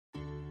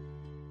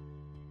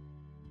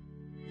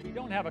We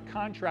don't have a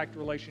contract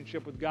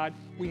relationship with God.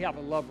 We have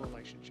a love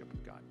relationship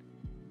with God.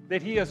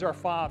 That He is our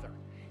Father.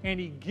 And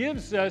He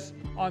gives us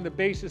on the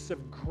basis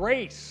of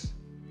grace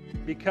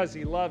because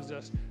He loves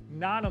us,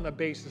 not on the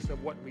basis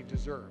of what we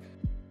deserve.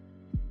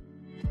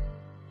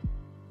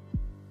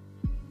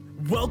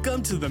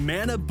 Welcome to the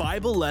Manna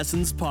Bible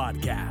Lessons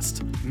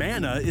Podcast.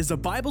 Manna is a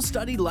Bible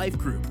study life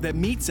group that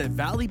meets at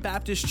Valley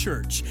Baptist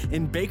Church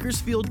in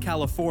Bakersfield,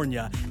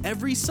 California,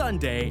 every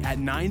Sunday at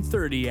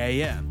 9:30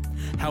 a.m.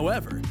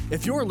 However,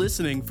 if you're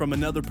listening from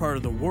another part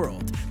of the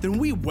world, then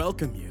we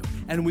welcome you,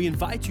 and we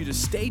invite you to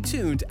stay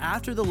tuned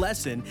after the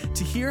lesson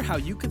to hear how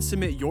you can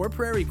submit your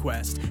prayer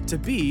request to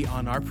be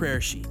on our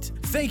prayer sheet.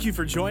 Thank you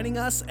for joining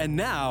us, and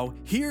now,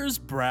 here's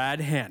Brad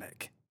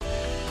Hannock.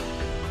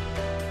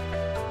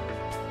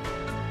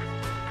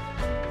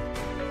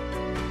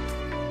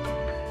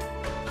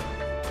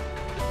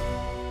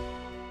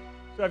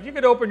 So if you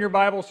could open your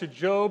Bibles to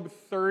Job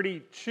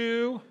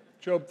 32.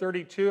 Job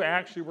 32,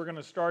 actually we're going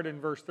to start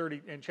in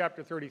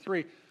chapter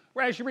 33.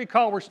 Where, as you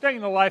recall, we're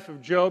studying the life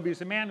of Job.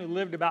 He's a man who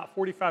lived about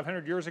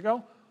 4,500 years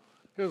ago.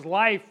 His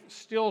life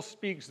still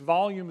speaks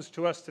volumes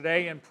to us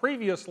today. In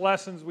previous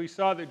lessons, we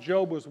saw that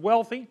Job was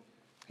wealthy,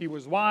 he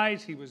was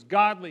wise, he was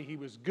godly, he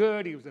was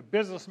good, he was a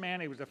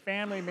businessman, he was a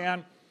family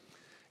man.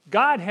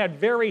 God had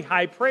very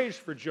high praise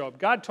for Job.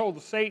 God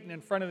told Satan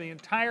in front of the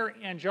entire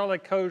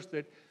angelic host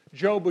that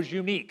Job was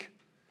unique.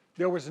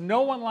 There was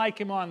no one like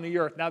him on the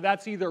earth. Now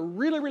that's either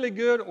really, really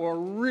good or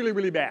really,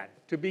 really bad,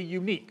 to be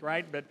unique,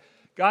 right? But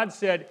God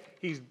said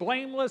he's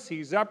blameless,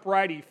 he's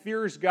upright, he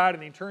fears God,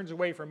 and he turns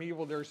away from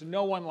evil. There's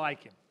no one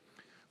like him.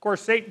 Of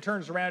course, Satan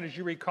turns around, as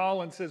you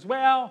recall, and says,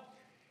 well,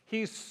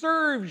 he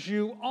serves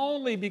you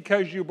only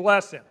because you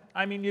bless him.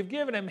 I mean, you've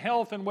given him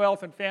health and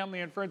wealth and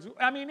family and friends.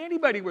 I mean,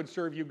 anybody would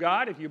serve you,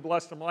 God, if you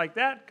blessed him like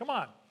that. Come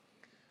on.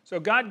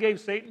 So God gave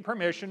Satan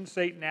permission.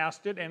 Satan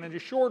asked it, and in a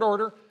short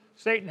order,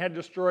 Satan had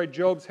destroyed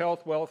Job's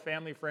health, wealth,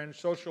 family, friends,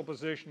 social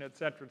position,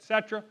 etc.,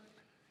 etc.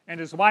 And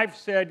his wife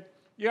said,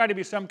 you got to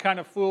be some kind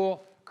of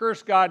fool.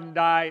 Curse God and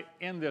die.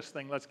 End this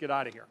thing. Let's get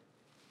out of here.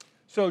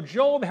 So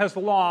Job has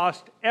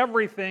lost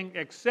everything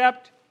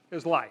except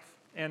his life.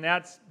 And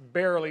that's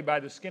barely by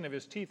the skin of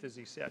his teeth, as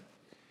he said.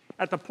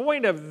 At the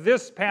point of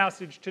this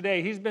passage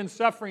today, he's been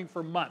suffering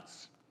for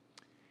months.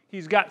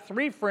 He's got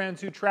 3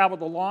 friends who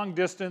traveled a long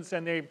distance,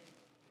 and they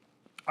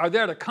are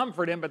there to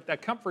comfort him, but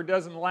that comfort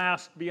doesn't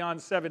last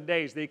beyond 7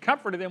 days. They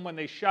comforted him when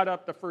they shut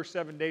up the first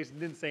 7 days and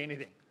didn't say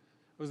anything.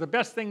 It was the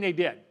best thing they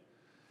did.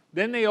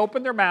 Then they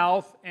opened their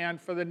mouth, and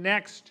for the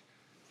next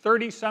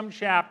 30-some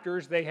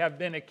chapters, they have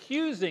been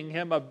accusing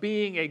him of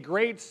being a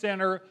great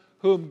sinner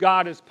whom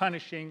God is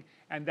punishing,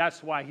 and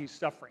that's why he's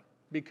suffering,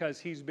 because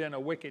he's been a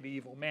wicked,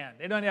 evil man.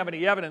 They don't have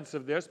any evidence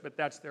of this, but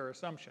that's their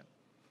assumption.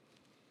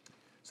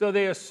 So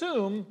they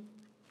assume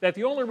that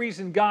the only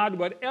reason God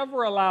would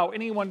ever allow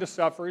anyone to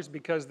suffer is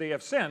because they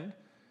have sinned,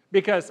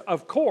 because,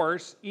 of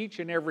course, each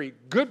and every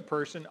good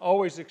person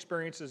always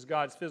experiences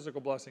God's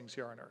physical blessings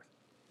here on earth.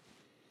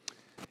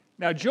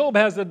 Now, Job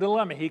has a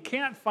dilemma. He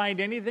can't find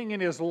anything in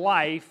his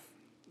life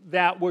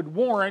that would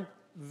warrant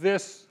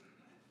this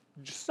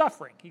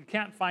suffering. He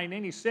can't find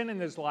any sin in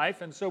his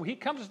life, and so he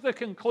comes to the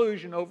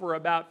conclusion over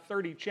about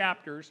 30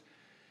 chapters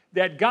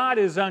that God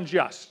is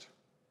unjust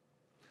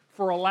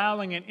for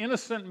allowing an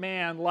innocent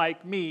man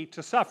like me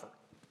to suffer.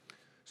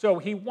 So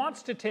he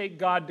wants to take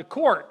God to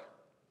court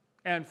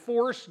and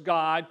force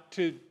God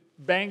to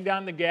bang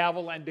down the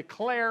gavel and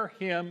declare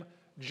him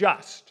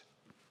just.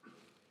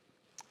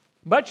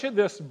 Much of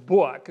this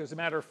book, as a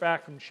matter of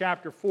fact, from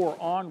chapter 4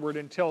 onward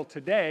until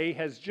today,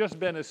 has just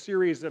been a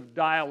series of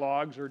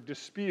dialogues or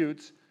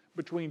disputes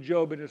between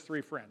Job and his 3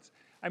 friends.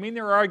 I mean,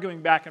 they're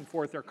arguing back and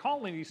forth. They're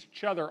calling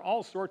each other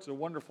all sorts of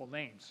wonderful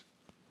names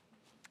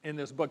in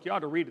this book. You ought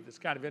to read it. It's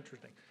kind of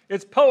interesting.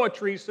 It's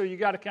poetry, so you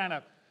got to kind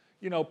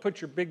of,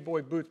 put your big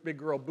boy boots, big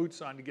girl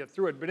boots on to get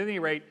through it. But at any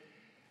rate,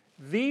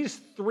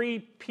 these 3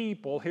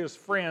 people, his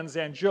friends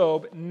and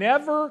Job,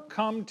 never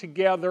come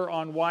together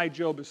on why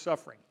Job is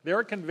suffering.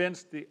 They're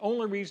convinced the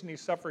only reason he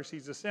suffers,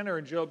 he's a sinner,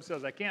 and Job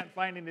says, I can't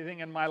find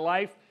anything in my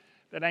life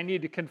that I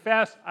need to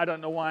confess. I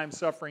don't know why I'm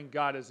suffering.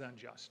 God is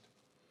unjust.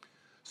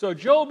 So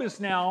Job is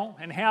now,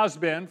 and has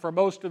been for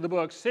most of the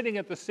book, sitting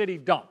at the city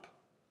dump,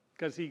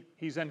 because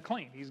he's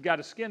unclean. He's got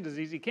a skin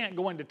disease. He can't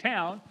go into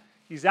town.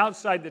 He's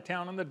outside the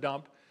town on the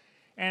dump.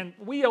 And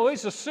we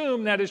always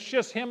assume that it's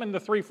just him and the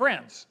 3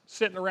 friends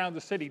sitting around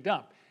the city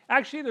dump.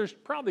 Actually, there's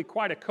probably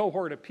quite a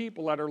cohort of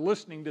people that are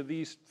listening to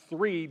these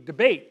 3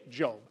 debate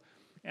Job.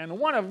 And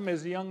one of them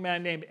is a young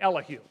man named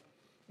Elihu.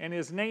 And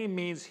his name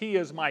means, he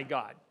is my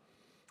God.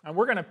 And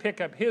we're going to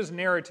pick up his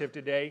narrative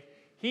today.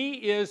 He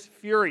is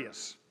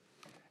furious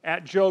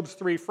at Job's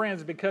 3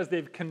 friends because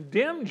they've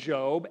condemned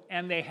Job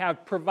and they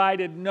have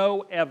provided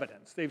no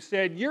evidence. They've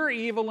said, you're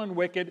evil and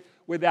wicked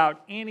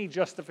without any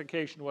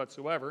justification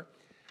whatsoever.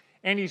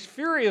 And he's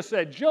furious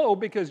at Job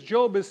because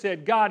Job has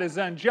said God is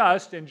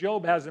unjust, and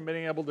Job hasn't been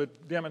able to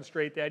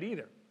demonstrate that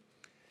either.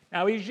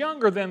 Now, he's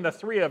younger than the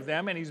 3 of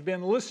them, and he's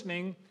been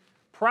listening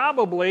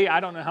probably, I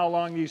don't know how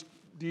long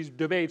these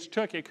debates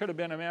took. It could have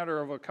been a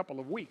matter of a couple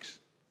of weeks.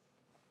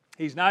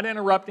 He's not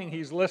interrupting,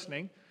 he's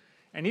listening,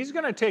 and he's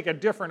going to take a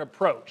different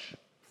approach.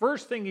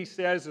 First thing he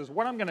says is,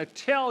 what I'm going to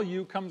tell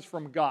you comes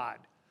from God.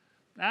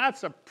 Now,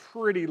 that's a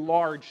pretty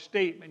large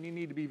statement. You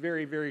need to be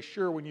very, very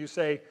sure when you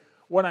say,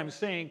 what I'm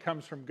saying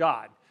comes from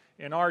God.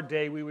 In our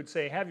day, we would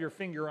say, have your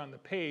finger on the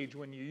page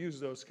when you use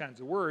those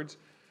kinds of words.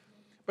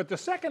 But the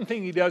second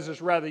thing he does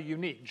is rather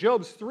unique.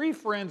 Job's three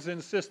friends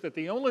insist that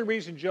the only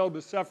reason Job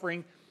is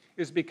suffering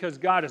is because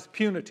God is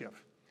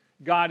punitive.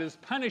 God is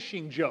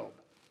punishing Job.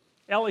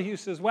 Elihu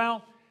says,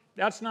 well,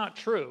 that's not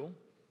true.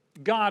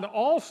 God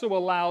also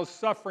allows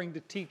suffering to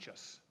teach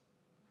us.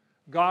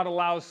 God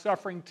allows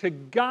suffering to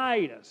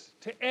guide us,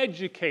 to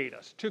educate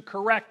us, to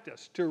correct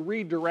us, to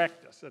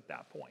redirect us at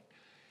that point.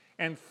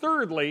 And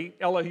thirdly,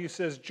 Elihu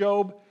says,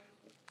 Job,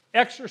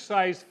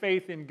 exercise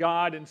faith in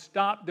God and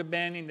stop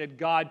demanding that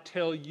God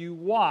tell you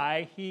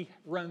why he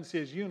runs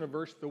his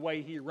universe the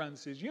way he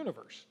runs his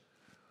universe.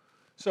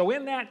 So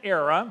in that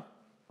era,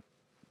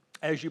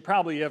 as you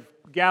probably have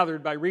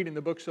gathered by reading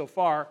the book so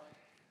far,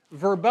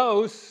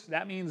 verbose,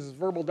 that means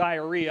verbal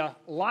diarrhea,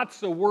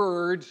 lots of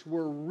words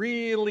were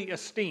really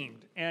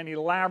esteemed, and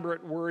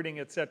elaborate wording,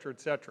 etc.,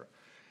 etc.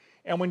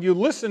 And when you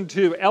listen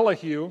to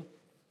Elihu,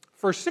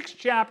 for 6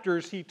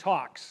 chapters he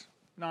talks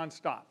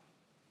nonstop.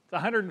 It's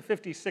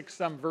 156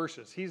 some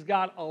verses. He's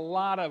got a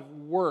lot of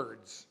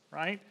words,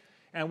 right?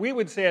 And we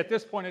would say at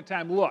this point in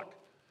time, look,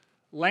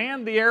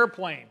 land the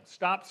airplane,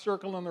 stop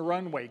circling the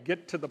runway,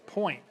 get to the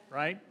point,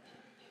 right?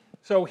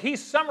 So he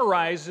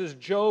summarizes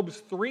Job's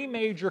 3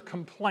 major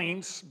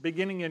complaints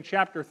beginning in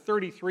chapter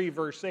 33,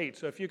 verse 8.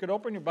 So if you could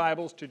open your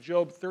Bibles to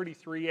Job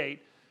 33:8,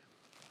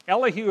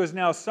 Elihu is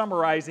now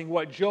summarizing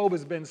what Job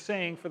has been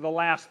saying for the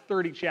last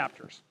 30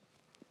 chapters.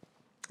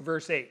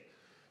 Verse 8,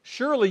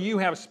 surely you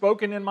have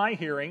spoken in my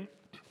hearing,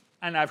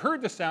 and I've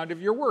heard the sound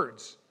of your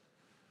words.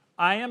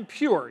 I am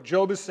pure.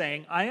 Job is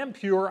saying, I am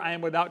pure, I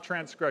am without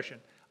transgression.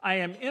 I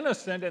am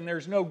innocent, and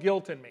there's no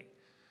guilt in me.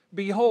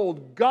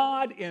 Behold,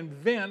 God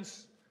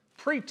invents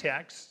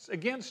pretexts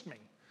against me.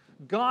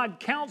 God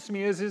counts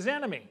me as his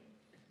enemy.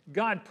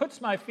 God puts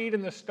my feet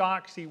in the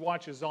stocks. He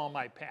watches all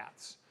my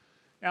paths.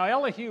 Now,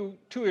 Elihu,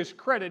 to his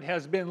credit,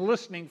 has been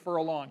listening for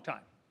a long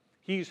time.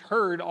 He's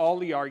heard all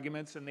the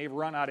arguments, and they've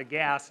run out of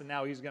gas, and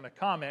now he's going to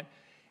comment.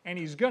 And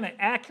he's going to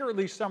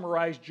accurately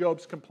summarize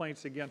Job's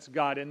complaints against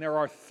God, and there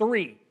are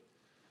 3.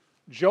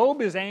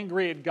 Job is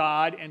angry at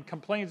God and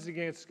complains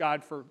against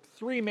God for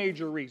 3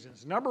 major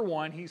reasons. Number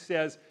 1, he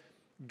says,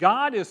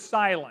 God is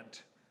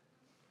silent.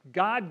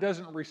 God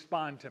doesn't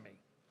respond to me.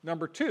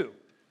 Number 2,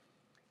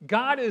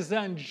 God is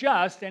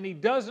unjust and he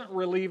doesn't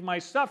relieve my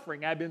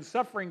suffering. I've been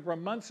suffering for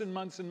months and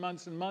months and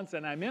months and months,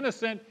 and I'm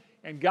innocent,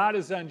 and God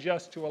is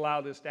unjust to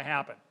allow this to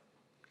happen.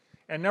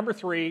 And number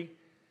 3,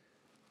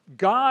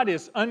 God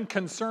is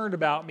unconcerned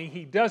about me.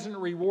 He doesn't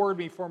reward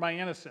me for my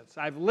innocence.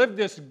 I've lived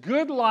this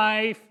good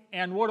life,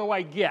 and what do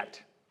I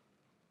get?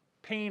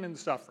 Pain and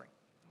suffering.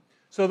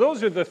 So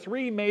those are the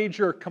 3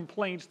 major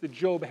complaints that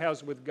Job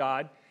has with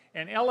God,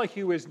 and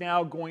Elihu is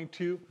now going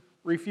to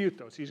refute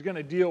those. He's going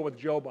to deal with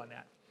Job on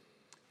that.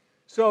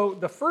 So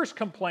the first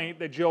complaint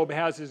that Job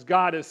has is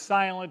God is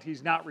silent,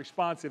 he's not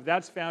responsive.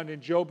 That's found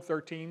in Job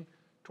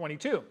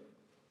 13:22.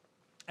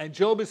 And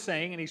Job is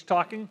saying, and he's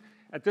talking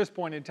at this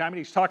point in time, and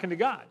he's talking to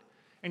God.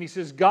 And he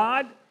says,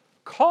 God,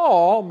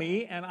 call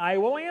me and I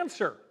will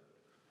answer.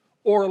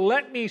 Or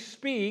let me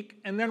speak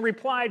and then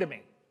reply to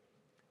me.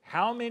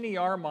 How many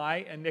are my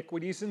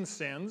iniquities and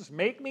sins?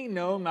 Make me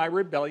known my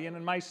rebellion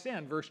and my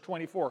sin. Verse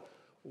 24,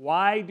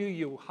 why do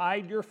you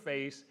hide your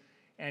face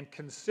and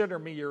consider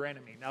me your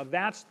enemy? Now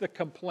that's the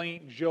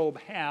complaint Job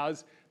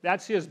has.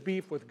 That's his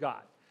beef with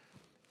God.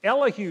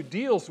 Elihu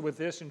deals with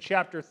this in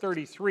chapter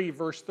 33,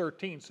 verse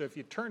 13. So if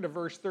you turn to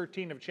verse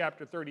 13 of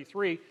chapter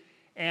 33,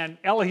 and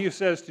Elihu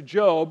says to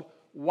Job,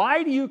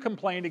 why do you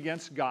complain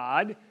against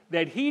God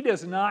that he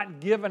does not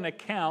give an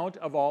account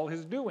of all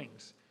his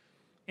doings?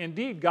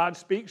 Indeed, God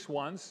speaks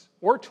once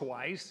or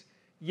twice,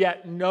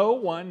 yet no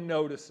one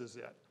notices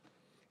it.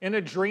 In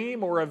a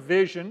dream or a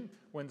vision,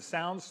 when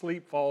sound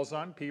sleep falls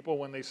on people,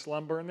 when they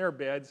slumber in their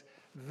beds,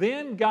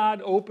 then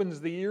God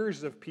opens the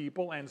ears of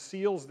people and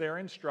seals their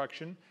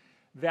instruction,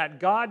 that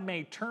God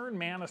may turn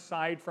man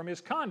aside from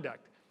his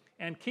conduct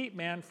and keep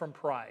man from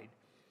pride.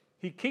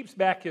 He keeps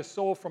back his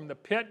soul from the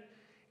pit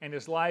and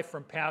his life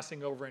from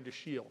passing over into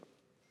Sheol.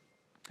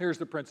 Here's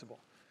the principle.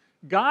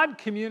 God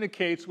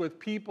communicates with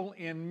people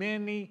in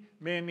many,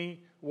 many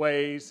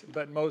ways,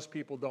 but most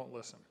people don't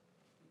listen.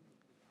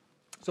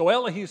 So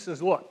Elihu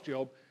says, look,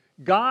 Job,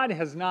 God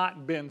has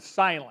not been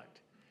silent.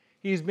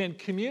 He's been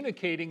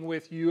communicating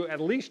with you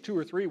at least 2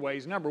 or 3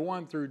 ways. Number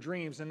 1, through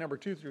dreams, and number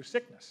 2, through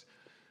sickness.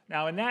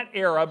 Now, in that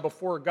era,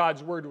 before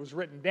God's word was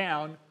written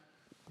down,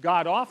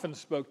 God often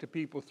spoke to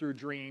people through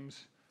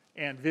dreams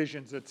and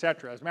visions,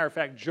 etc. As a matter of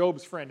fact,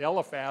 Job's friend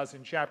Eliphaz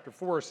in chapter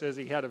 4 says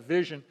he had a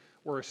vision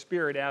where a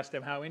spirit asked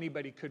him how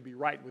anybody could be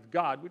right with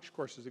God, which, of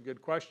course, is a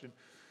good question.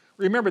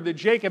 Remember that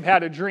Jacob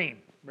had a dream.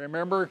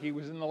 Remember, he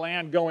was in the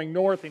land going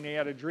north, and he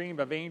had a dream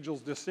of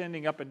angels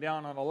descending up and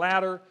down on a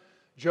ladder.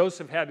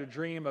 Joseph had a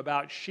dream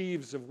about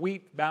sheaves of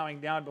wheat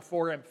bowing down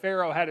before him.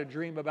 Pharaoh had a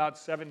dream about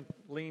 7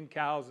 lean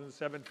cows and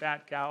 7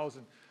 fat cows.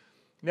 And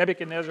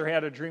Nebuchadnezzar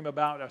had a dream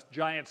about a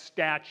giant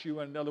statue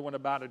and another one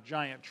about a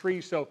giant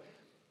tree. So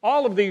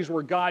all of these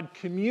were God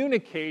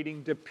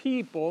communicating to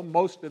people,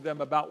 most of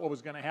them about what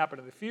was going to happen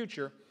in the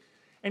future.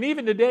 And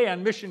even today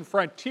on Mission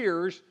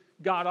Frontiers,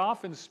 God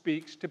often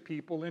speaks to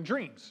people in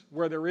dreams.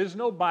 Where there is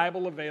no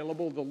Bible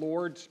available, the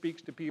Lord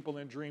speaks to people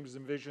in dreams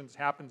and visions.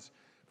 Happens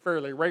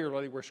fairly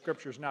regularly where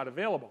Scripture is not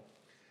available.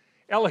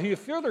 Elihu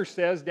further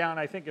says, down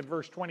I think in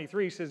verse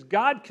 23, he says,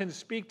 God can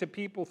speak to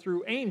people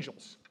through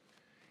angels.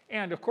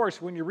 And of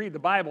course, when you read the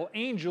Bible,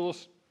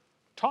 angels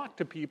talk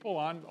to people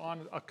on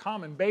a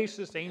common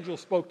basis.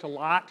 Angels spoke to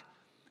Lot.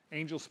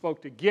 Angels spoke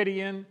to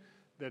Gideon,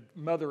 the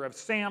mother of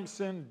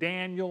Samson,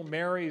 Daniel,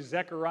 Mary,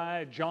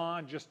 Zechariah,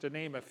 John, just to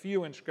name a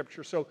few in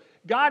Scripture. So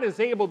God is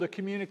able to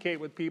communicate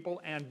with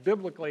people and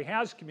biblically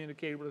has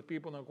communicated with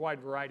people in a wide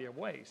variety of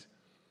ways.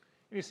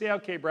 And you say,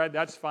 okay, Brad,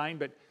 that's fine,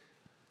 but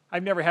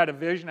I've never had a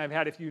vision. I've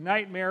had a few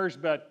nightmares,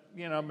 but,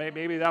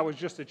 maybe that was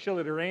just a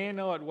chilly rain.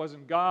 No, it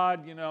wasn't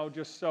God,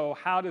 just so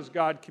how does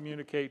God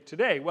communicate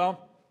today?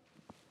 Well,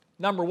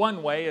 number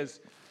one way is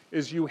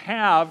you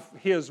have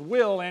His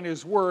will and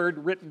His word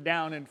written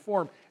down in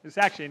form. It's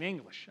actually in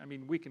English. I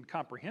mean, we can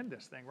comprehend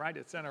this thing, right?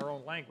 It's in our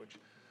own language.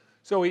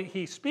 So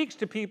He speaks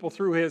to people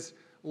through His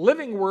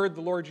living word,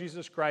 the Lord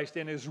Jesus Christ,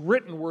 and His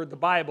written word, the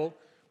Bible,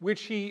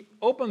 which He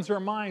opens our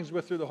minds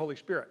with through the Holy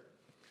Spirit.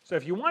 So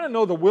if you want to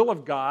know the will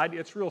of God,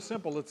 it's real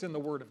simple. It's in the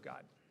Word of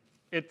God.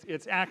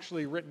 It's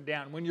actually written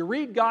down. When you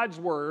read God's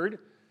Word,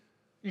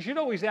 you should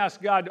always ask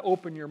God to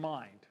open your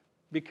mind.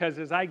 Because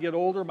as I get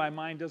older, my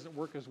mind doesn't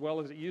work as well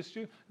as it used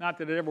to. Not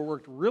that it ever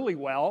worked really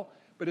well,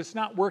 but it's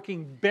not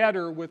working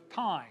better with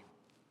time,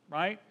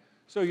 right?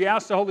 So you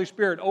ask the Holy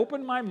Spirit,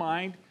 open my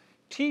mind,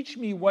 teach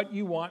me what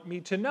you want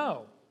me to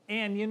know.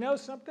 And you know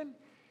something?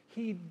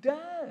 He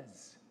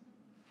does.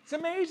 It's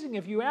amazing.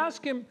 If you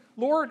ask Him,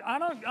 Lord, I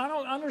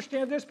don't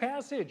understand this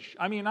passage.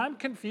 I mean, I'm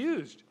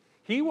confused.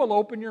 He will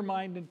open your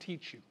mind and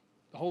teach you.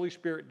 The Holy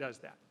Spirit does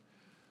that.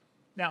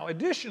 Now,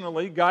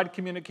 additionally, God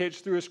communicates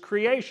through His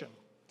creation.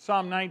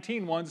 Psalm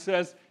 19:1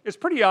 says, it's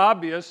pretty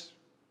obvious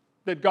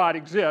that God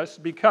exists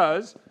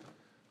because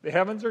the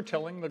heavens are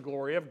telling the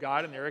glory of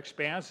God and their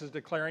expanse is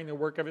declaring the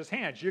work of His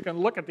hands. You can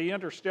look at the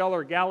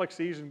interstellar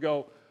galaxies and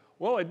go,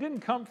 well, it didn't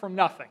come from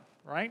nothing,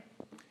 right?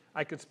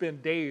 I could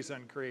spend days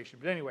on creation.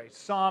 But anyway,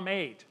 Psalm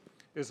 8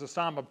 is a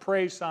psalm of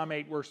praise. Psalm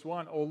 8, verse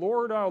 1. O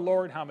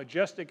Lord, how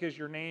majestic is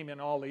your name in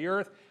all the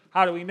earth.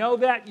 How do we know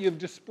that? You've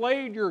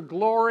displayed your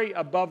glory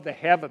above the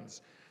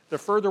heavens. The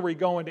further we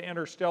go into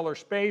interstellar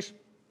space,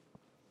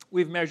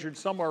 we've measured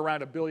somewhere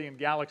around 1 billion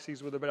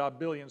galaxies with about 1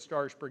 billion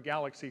stars per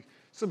galaxy.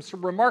 Some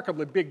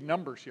remarkably big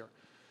numbers here.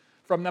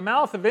 From the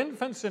mouth of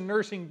infants and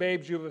nursing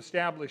babes, you have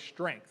established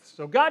strength.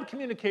 So God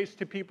communicates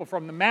to people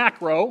from the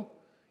macro,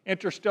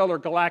 interstellar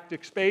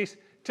galactic space,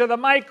 to the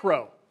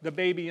micro, the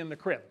baby in the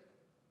crib.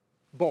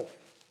 Both,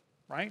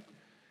 right?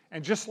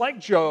 And just like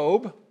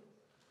Job,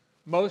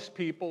 most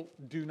people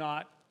do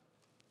not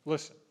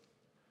listen.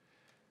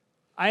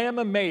 I am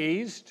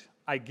amazed,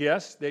 I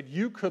guess, that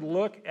you could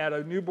look at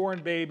a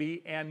newborn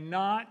baby and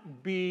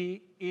not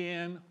be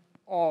in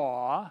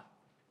awe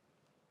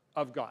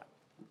of God.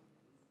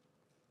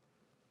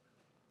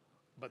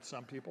 But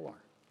some people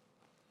are.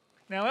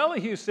 Now,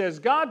 Elihu says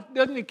God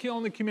doesn't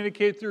only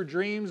communicate through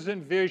dreams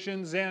and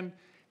visions and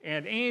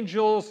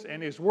angels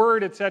and His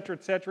word, etc.,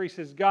 etc. He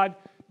says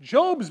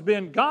God's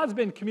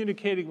been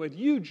communicating with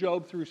you,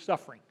 Job, through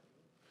suffering,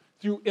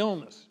 through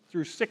illness,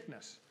 through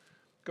sickness.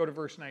 Go to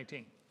verse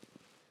 19.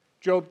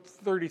 Job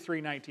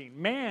 33:19.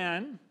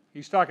 Man,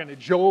 he's talking to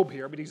Job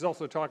here, but he's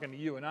also talking to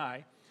you and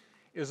I,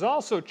 is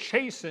also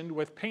chastened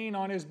with pain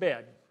on his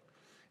bed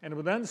and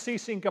with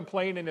unceasing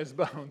complaint in his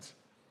bones.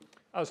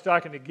 I was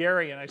talking to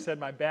Gary, and I said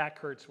my back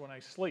hurts when I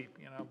sleep.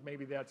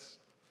 Maybe that's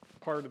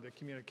part of the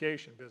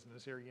communication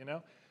business here,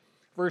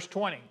 Verse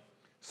 20.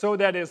 So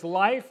that his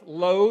life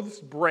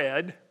loathes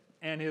bread,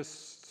 and his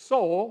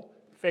soul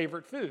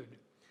favorite food.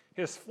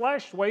 His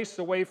flesh wastes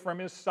away from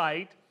his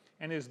sight,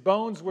 and his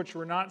bones which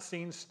were not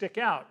seen stick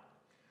out.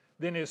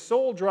 Then his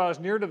soul draws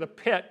near to the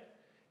pit,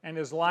 and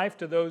his life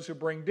to those who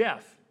bring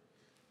death.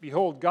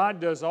 Behold, God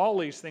does all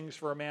these things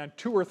for a man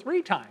 2 or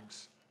 3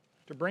 times,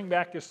 to bring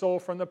back his soul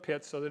from the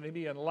pit so that he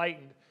be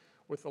enlightened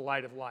with the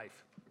light of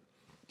life.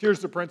 Here's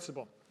the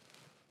principle.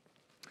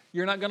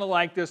 You're not going to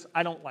like this.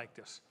 I don't like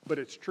this, but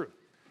it's true.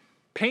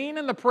 Pain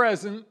in the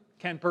present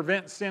can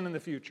prevent sin in the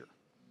future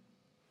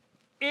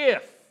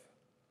if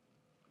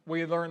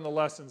we learn the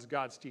lessons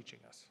God's teaching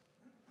us.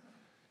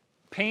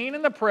 Pain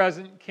in the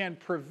present can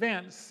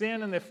prevent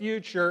sin in the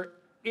future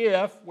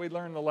if we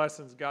learn the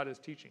lessons God is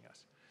teaching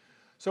us.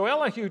 So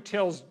Elihu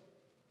tells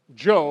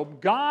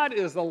Job, God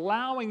is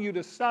allowing you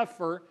to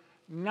suffer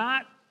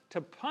not to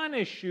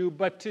punish you,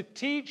 but to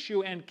teach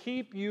you and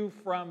keep you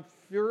from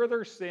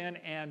further sin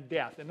and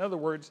death. In other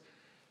words,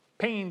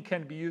 pain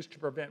can be used to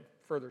prevent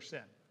further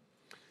sin.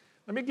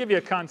 Let me give you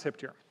a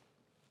concept here.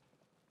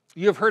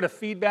 You've heard of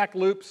feedback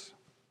loops.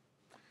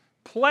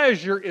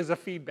 Pleasure is a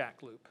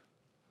feedback loop.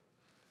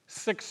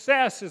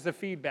 Success is a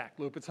feedback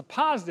loop. It's a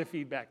positive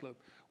feedback loop.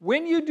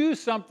 When you do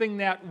something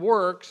that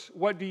works,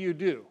 what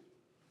do?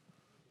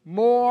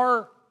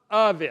 More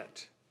of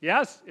it.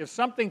 Yes? If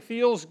something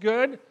feels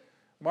good,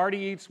 Marty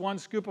eats 1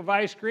 scoop of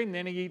ice cream,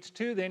 then he eats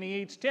 2, then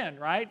he eats 10,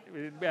 right?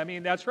 I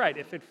mean, that's right.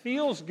 If it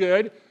feels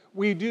good,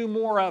 we do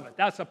more of it.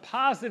 That's a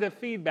positive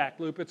feedback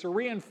loop. It's a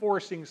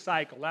reinforcing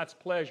cycle. That's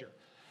pleasure.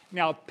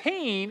 Now,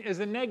 pain is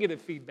a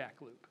negative feedback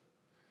loop.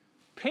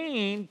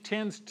 Pain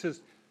tends to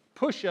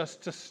push us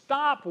to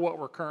stop what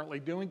we're currently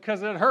doing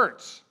because it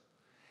hurts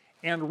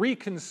and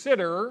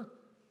reconsider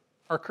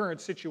our current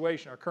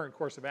situation, our current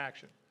course of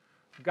action.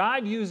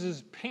 God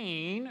uses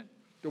pain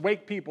to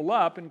wake people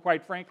up and,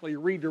 quite frankly,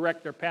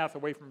 redirect their path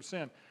away from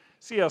sin.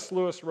 C.S.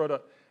 Lewis wrote an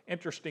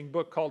interesting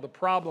book called The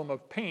Problem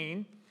of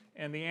Pain,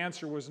 and the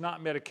answer was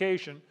not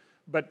medication,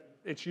 but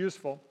it's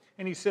useful.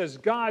 And he says,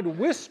 God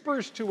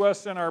whispers to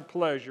us in our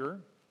pleasure,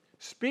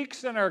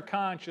 speaks in our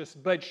conscience,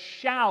 but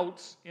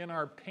shouts in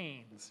our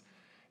pains.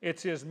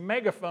 It's his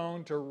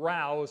megaphone to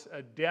rouse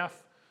a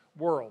deaf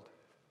world.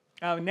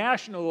 Now, a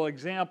national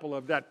example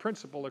of that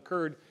principle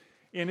occurred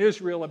in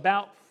Israel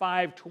about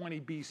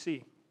 520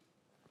 BC.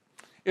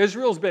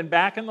 Israel's been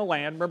back in the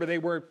land. Remember, they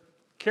were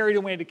carried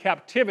away into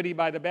captivity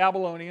by the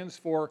Babylonians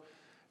for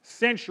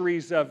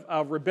centuries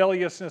of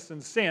rebelliousness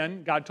and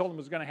sin. God told them it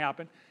was going to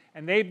happen.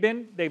 And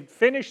they've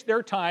finished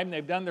their time.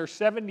 They've done their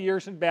 70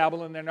 years in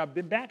Babylon. They've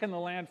been back in the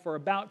land for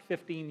about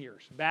 15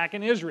 years, back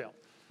in Israel.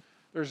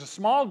 There's a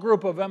small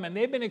group of them, and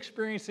they've been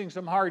experiencing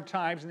some hard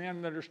times, and they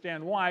didn't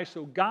understand why.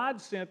 So God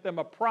sent them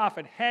a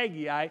prophet,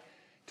 Haggai,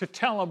 to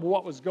tell them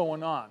what was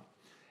going on.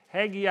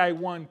 Haggai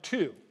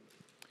 1:2.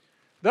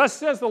 Thus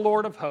says the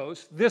Lord of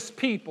hosts, this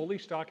people,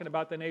 he's talking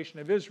about the nation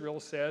of Israel,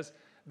 says,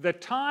 the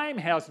time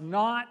has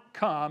not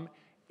come,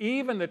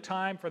 even the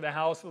time for the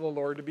house of the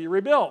Lord to be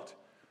rebuilt.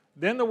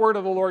 Then the word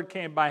of the Lord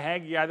came by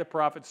Haggai the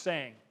prophet,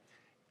 saying,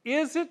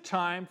 is it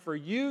time for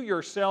you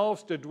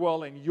yourselves to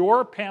dwell in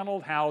your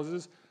paneled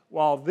houses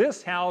while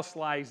this house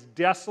lies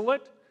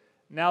desolate?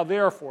 Now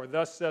therefore,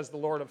 thus says the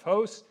Lord of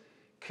hosts,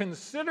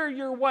 consider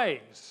your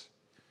ways.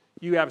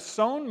 You have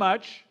sown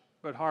much,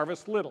 but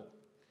harvest little.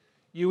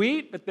 You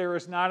eat, but there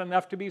is not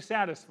enough to be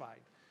satisfied.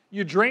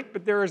 You drink,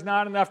 but there is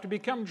not enough to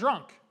become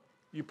drunk.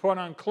 You put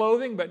on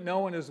clothing, but no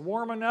one is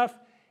warm enough,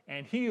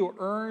 and he who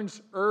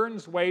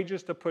earns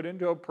wages to put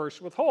into a purse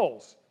with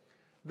holes.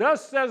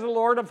 Thus says the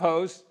Lord of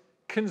hosts,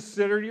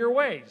 consider your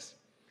ways.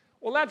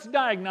 Well, that's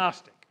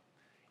diagnostic.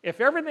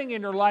 If everything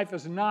in your life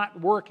is not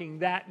working,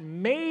 that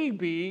may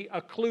be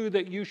a clue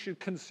that you should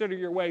consider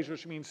your ways,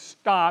 which means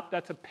stop.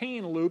 That's a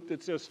pain loop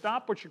that says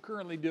stop what you're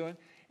currently doing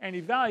and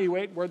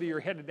evaluate whether you're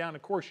headed down a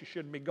course you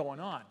shouldn't be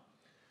going on.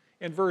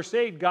 In verse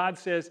 8, God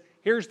says,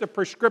 here's the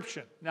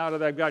prescription, now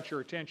that I've got your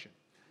attention.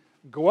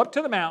 Go up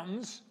to the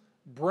mountains,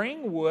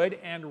 bring wood,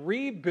 and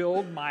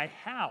rebuild my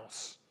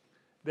house,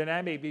 that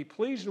I may be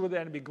pleased with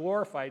it and be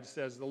glorified,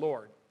 says the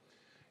Lord.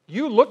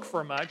 You look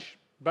for much,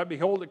 but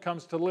behold, it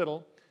comes to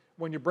little.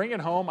 When you bring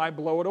it home, I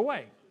blow it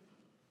away.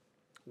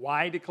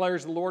 Why,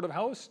 declares the Lord of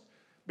hosts?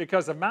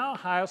 Because of my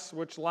house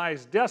which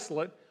lies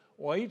desolate,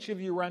 while each of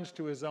you runs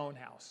to his own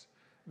house.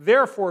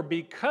 Therefore,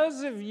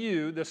 because of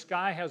you, the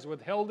sky has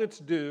withheld its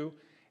dew,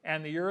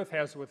 and the earth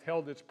has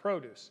withheld its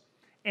produce.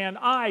 And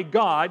I,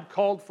 God,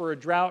 called for a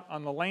drought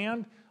on the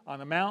land, on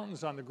the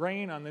mountains, on the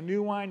grain, on the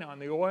new wine, on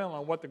the oil,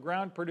 on what the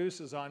ground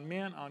produces, on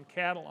men, on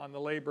cattle, on the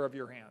labor of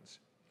your hands.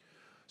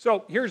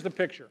 So here's the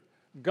picture.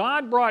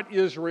 God brought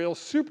Israel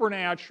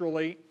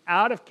supernaturally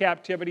out of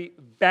captivity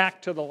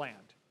back to the land.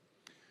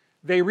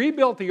 They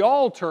rebuilt the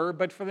altar,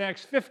 but for the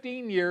next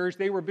 15 years,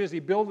 they were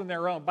busy building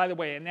their own. By the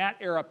way, in that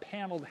era,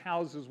 paneled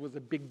houses was a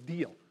big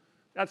deal.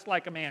 That's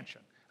like a mansion.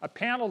 A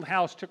paneled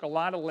house took a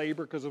lot of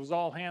labor because it was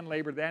all hand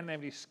labor. They didn't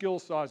have any skill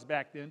saws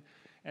back then,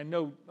 and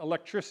no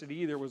electricity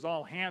either. It was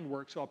all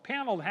handwork. So a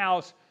paneled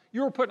house,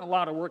 you were putting a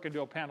lot of work into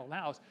a paneled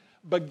house.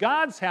 But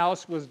God's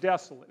house was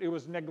desolate. It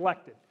was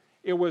neglected.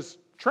 It was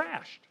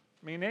trashed.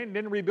 I mean, they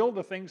didn't rebuild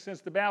the thing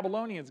since the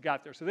Babylonians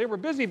got there. So they were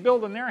busy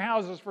building their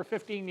houses for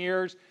 15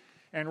 years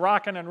and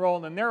rocking and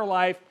rolling in their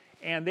life,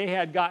 and they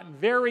had gotten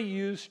very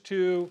used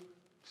to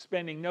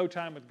spending no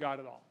time with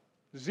God at all.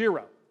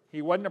 Zero.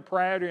 He wasn't a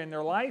priority in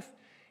their life,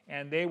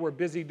 and they were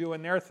busy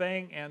doing their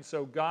thing, and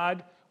so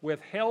God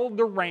withheld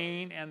the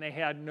rain, and they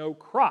had no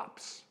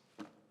crops.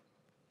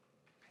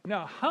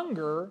 Now,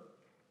 hunger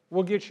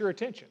will get your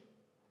attention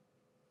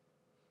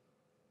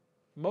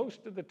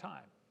most of the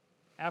time.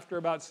 After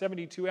about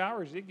 72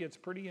 hours, it gets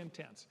pretty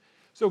intense.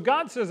 So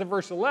God says in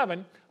verse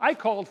 11, I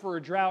called for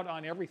a drought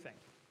on everything.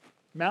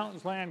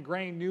 Mountains, land,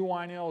 grain, new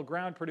wine, oil,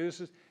 ground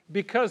produces,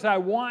 because I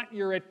want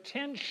your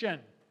attention.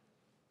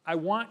 I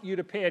want you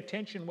to pay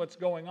attention to what's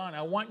going on.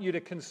 I want you to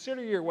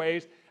consider your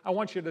ways. I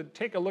want you to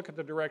take a look at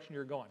the direction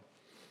you're going.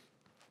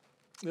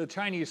 The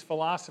Chinese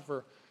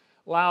philosopher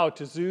Lao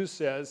Tzu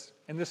says,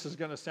 and this is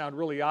going to sound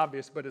really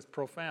obvious, but it's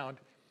profound,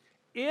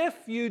 if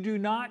you do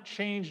not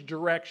change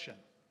direction,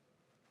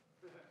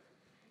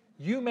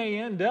 you may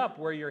end up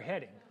where you're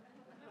heading.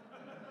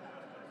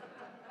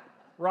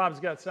 Rob's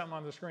got something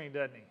on the screen,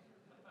 doesn't he?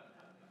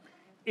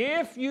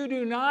 If you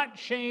do not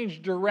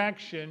change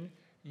direction,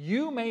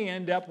 you may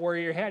end up where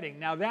you're heading.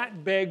 Now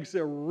that begs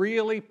a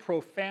really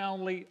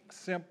profoundly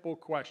simple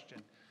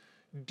question.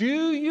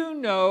 Do you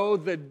know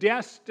the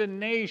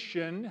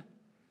destination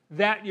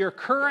that your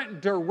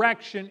current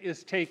direction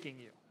is taking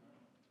you?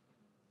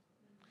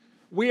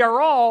 We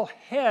are all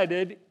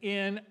headed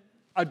in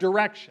a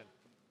direction.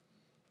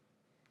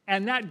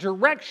 And that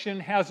direction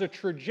has a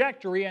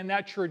trajectory, and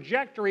that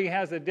trajectory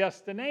has a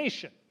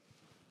destination.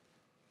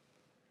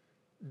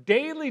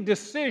 Daily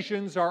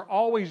decisions are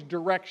always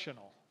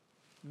directional.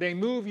 They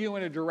move you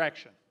in a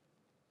direction.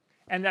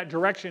 And that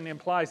direction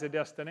implies a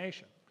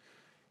destination.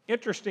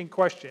 Interesting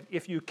question.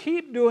 If you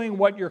keep doing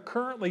what you're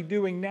currently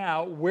doing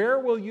now, where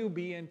will you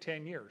be in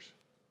 10 years?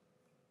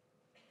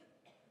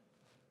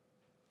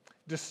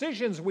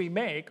 Decisions we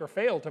make or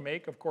fail to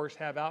make, of course,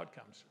 have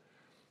outcomes.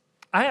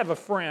 I have a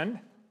friend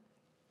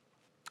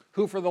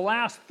who for the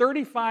last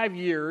 35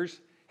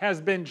 years has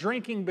been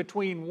drinking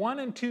between 1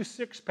 and 2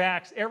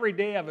 six-packs every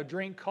day of a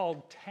drink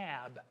called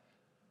Tab,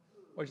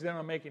 which they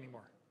don't make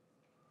anymore.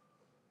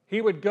 He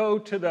would go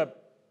to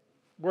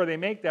where they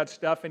make that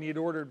stuff and he'd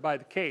order it by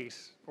the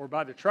case or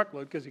by the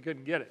truckload because he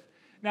couldn't get it.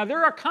 Now,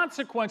 there are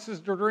consequences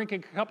to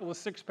drinking a couple of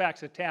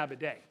six-packs of Tab a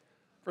day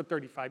for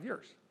 35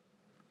 years.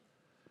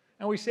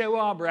 And we say,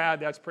 well, Brad,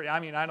 that's pretty,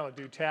 I don't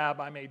do Tab.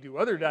 I may do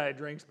other diet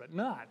drinks, but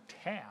not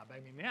Tab.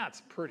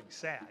 That's pretty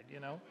sad, you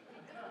know.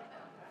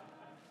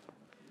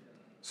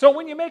 So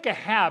when you make a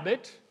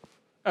habit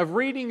of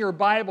reading your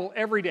Bible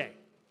every day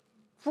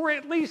for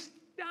at least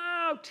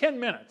 10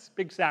 minutes,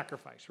 big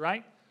sacrifice,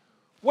 right?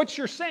 What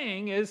you're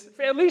saying is,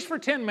 at least for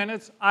 10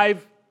 minutes, I'm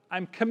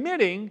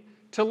committing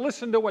to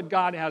listen to what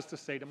God has to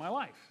say to my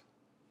life.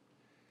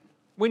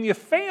 When you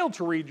fail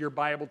to read your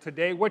Bible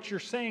today, what you're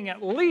saying,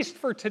 at least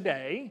for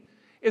today,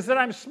 is that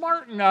I'm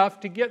smart enough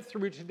to get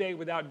through today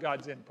without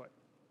God's input.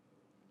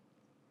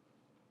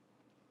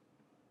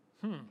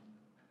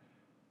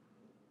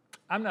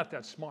 I'm not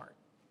that smart.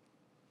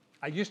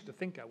 I used to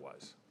think I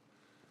was.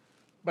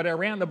 But I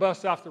ran the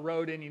bus off the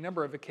road any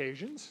number of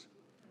occasions.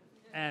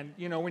 And,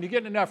 when you get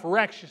in enough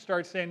wrecks, you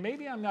start saying,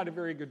 maybe I'm not a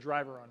very good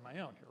driver on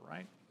my own here,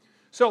 right?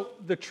 So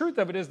the truth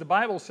of it is the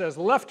Bible says,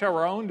 left to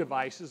our own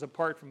devices,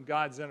 apart from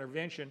God's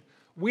intervention,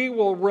 we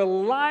will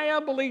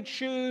reliably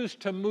choose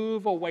to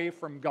move away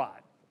from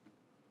God,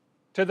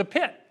 to the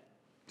pit,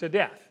 to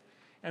death.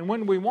 And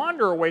when we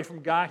wander away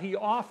from God, He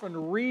often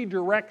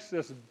redirects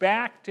us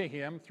back to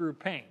Him through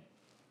pain.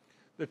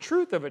 The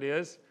truth of it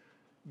is,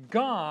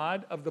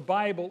 God of the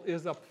Bible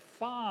is a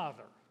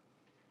Father.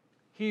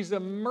 He's a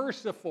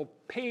merciful,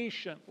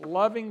 patient,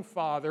 loving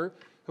Father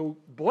who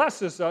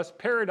blesses us,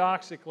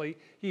 paradoxically,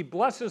 He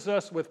blesses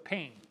us with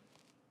pain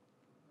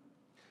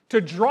to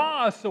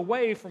draw us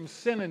away from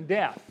sin and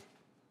death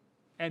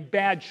and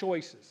bad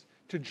choices,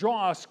 to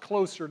draw us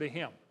closer to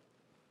Him.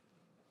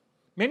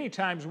 Many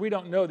times we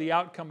don't know the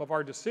outcome of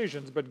our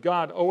decisions, but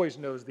God always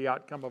knows the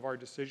outcome of our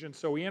decisions,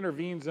 so He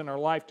intervenes in our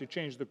life to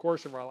change the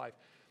course of our life.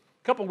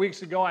 A couple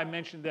weeks ago, I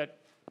mentioned that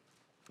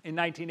in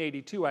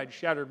 1982, I'd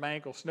shattered my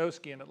ankle snow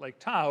skiing at Lake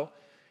Tahoe,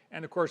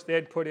 and of course, they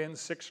had put in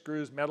 6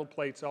 screws, metal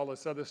plates, all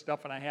this other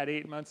stuff, and I had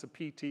 8 months of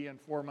PT and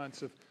 4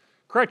 months of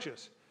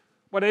crutches.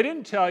 What I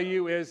didn't tell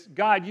you is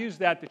God used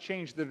that to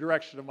change the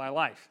direction of my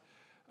life.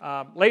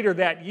 Later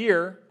that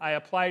year, I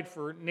applied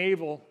for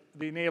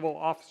the Naval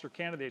Officer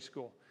Candidate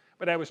School.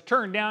 But I was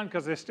turned down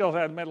because I still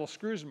had metal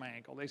screws in my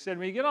ankle. They said,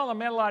 when you get all the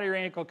metal out of your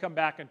ankle, come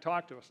back and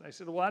talk to us. And I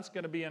said, well, that's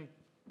going to be in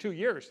 2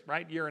 years,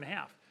 right? Year and a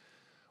half.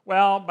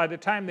 Well, by the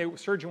time the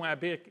surgeon went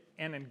back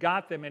in and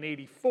got them in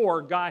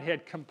 84, God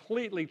had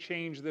completely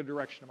changed the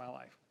direction of my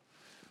life.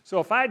 So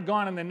if I'd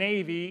gone in the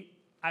Navy,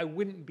 I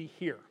wouldn't be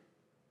here.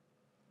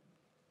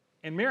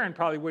 And Maren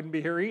probably wouldn't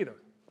be here either.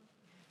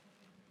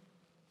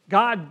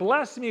 God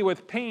blessed me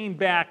with pain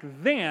back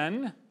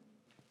then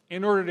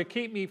in order to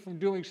keep me from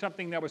doing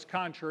something that was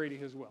contrary to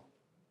His will.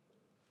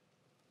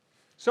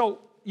 So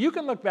you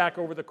can look back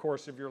over the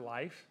course of your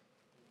life.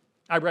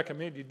 I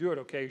recommend you do it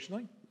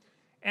occasionally.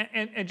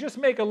 And just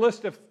make a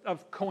list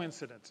of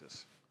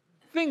coincidences.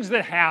 Things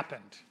that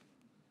happened.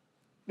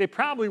 They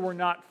probably were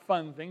not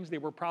fun things. They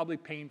were probably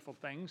painful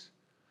things.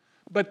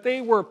 But they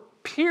were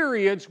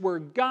periods where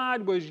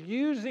God was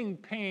using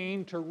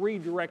pain to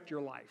redirect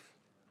your life.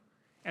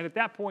 And at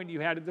that point,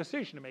 you had a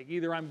decision to make.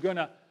 Either I'm going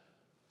to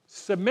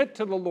submit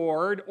to the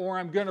Lord, or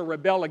I'm going to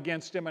rebel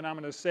against Him, and I'm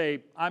going to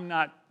say, I'm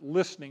not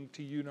listening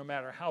to you no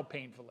matter how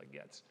painful it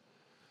gets.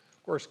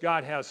 Of course,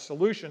 God has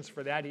solutions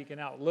for that. He can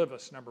outlive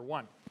us, number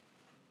one.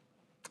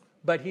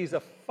 But He's a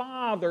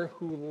Father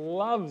who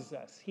loves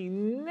us. He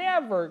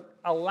never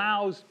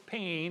allows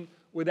pain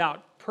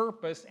without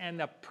purpose, and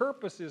the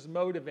purpose is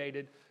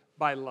motivated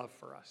by love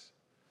for us.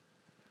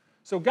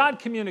 So God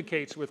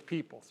communicates with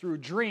people through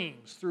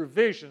dreams, through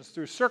visions,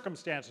 through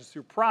circumstances,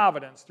 through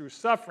providence, through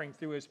suffering,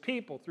 through His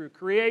people, through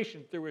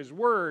creation, through His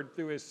Word,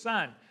 through His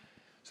Son.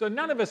 So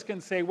none of us can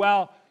say,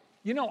 well,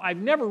 I've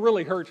never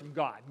really heard from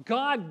God.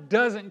 God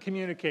doesn't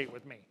communicate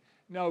with me.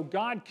 No,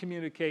 God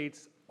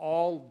communicates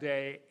all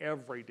day,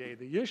 every day.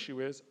 The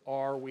issue is,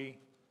 are we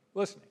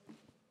listening?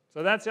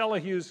 So that's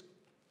Elihu's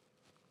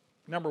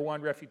number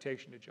one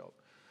refutation to Job.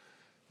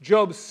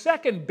 Job's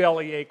second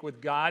bellyache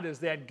with God is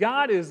that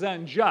God is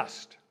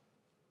unjust.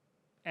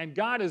 And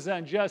God is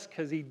unjust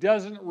because he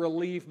doesn't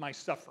relieve my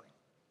suffering.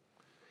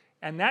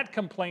 And that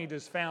complaint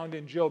is found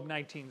in Job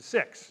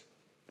 19:6.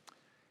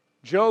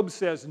 Job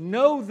says,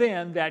 "Know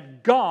then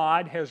that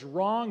God has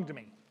wronged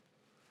me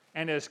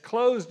and has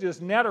closed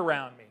his net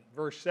around me."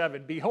 Verse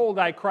 7, "Behold,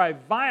 I cry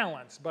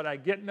violence, but I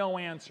get no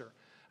answer.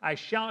 I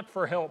shout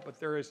for help, but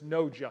there is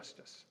no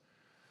justice."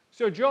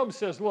 So Job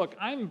says, look,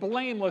 I'm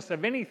blameless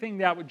of anything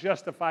that would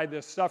justify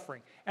this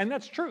suffering. And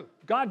that's true.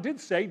 God did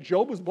say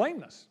Job was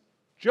blameless.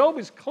 Job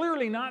is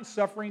clearly not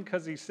suffering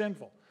because he's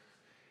sinful.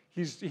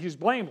 He's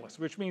blameless,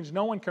 which means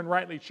no one can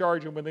rightly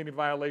charge him with any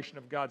violation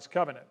of God's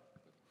covenant.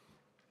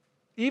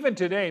 Even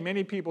today,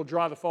 many people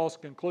draw the false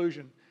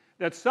conclusion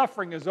that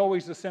suffering is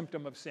always a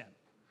symptom of sin.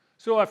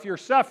 So if you're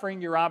suffering,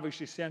 you're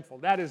obviously sinful.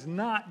 That is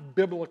not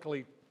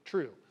biblically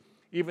true,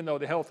 even though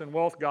the health and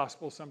wealth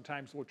gospel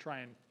sometimes will try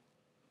and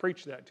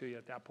preach that to you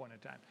at that point in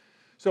time.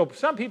 So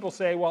some people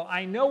say, well,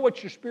 I know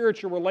what your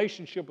spiritual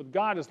relationship with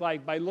God is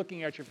like by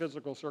looking at your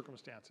physical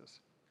circumstances.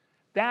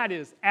 That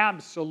is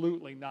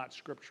absolutely not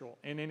scriptural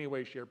in any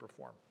way, shape, or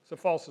form. It's a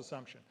false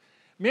assumption.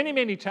 Many,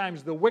 many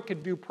times the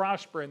wicked do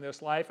prosper in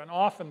this life, and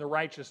often the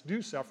righteous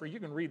do suffer. You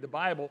can read the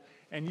Bible,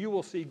 and you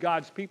will see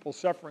God's people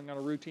suffering on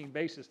a routine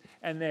basis,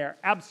 and they are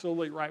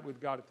absolutely right with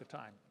God at the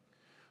time.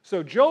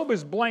 So Job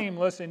is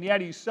blameless, and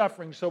yet he's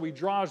suffering, so he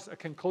draws a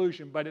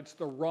conclusion, but it's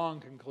the wrong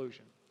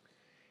conclusion.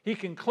 He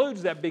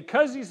concludes that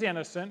because he's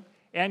innocent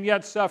and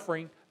yet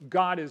suffering,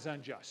 God is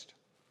unjust.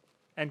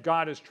 And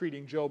God is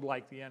treating Job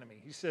like the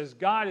enemy. He says,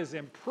 God has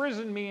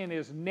imprisoned me in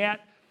his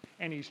net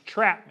and he's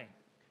trapped me.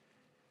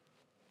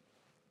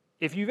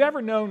 If you've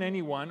ever known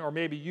anyone, or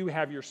maybe you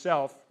have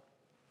yourself,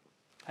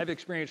 have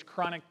experienced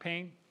chronic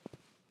pain,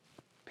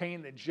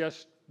 pain that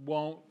just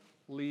won't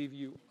leave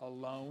you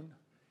alone,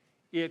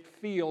 it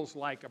feels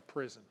like a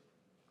prison.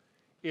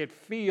 It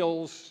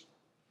feels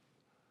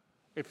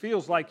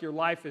like your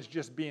life is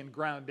just being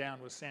ground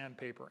down with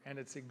sandpaper, and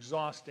it's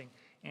exhausting,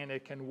 and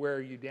it can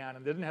wear you down.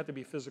 And it doesn't have to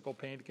be physical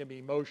pain. It can be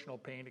emotional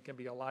pain. It can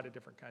be a lot of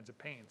different kinds of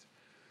pains.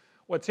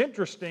 What's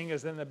interesting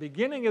is in the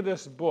beginning of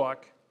this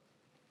book,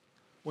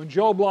 when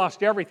Job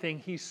lost everything,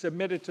 he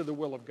submitted to the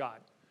will of God.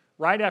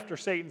 Right after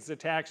Satan's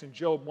attacks in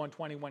Job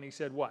 121, he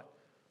said what?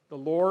 The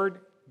Lord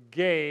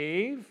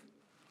gave,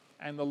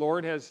 and the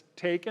Lord has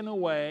taken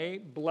away.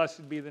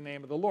 Blessed be the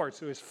name of the Lord.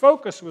 So his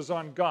focus was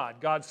on God,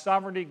 God's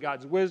sovereignty,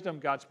 God's wisdom,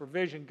 God's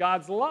provision,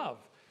 God's love.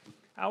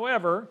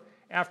 However,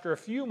 after a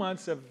few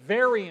months of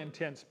very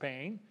intense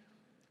pain,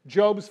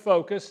 Job's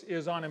focus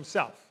is on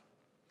himself.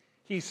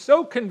 He's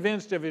so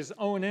convinced of his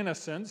own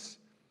innocence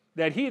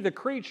that he, the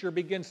creature,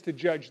 begins to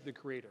judge the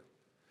Creator.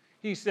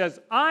 He says,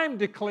 I'm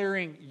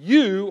declaring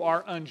you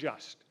are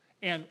unjust,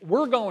 and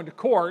we're going to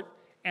court,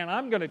 and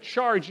I'm going to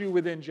charge you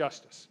with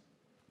injustice.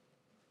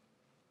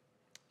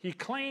 He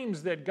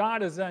claims that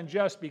God is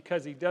unjust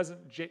because he doesn't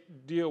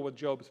deal with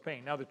Job's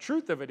pain. Now, the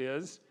truth of it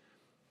is,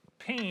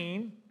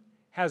 pain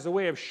has a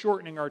way of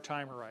shortening our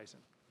time horizon,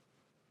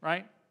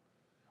 right?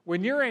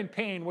 When you're in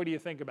pain, what do you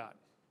think about?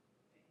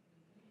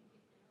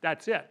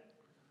 That's it.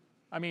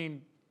 I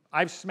mean,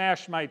 I've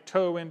smashed my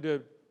toe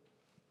into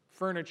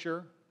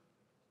furniture,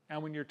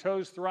 and when your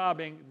toe's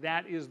throbbing,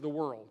 that is the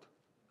world,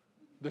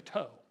 the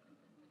toe,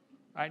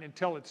 right,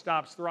 until it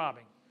stops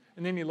throbbing.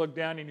 And then you look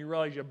down and you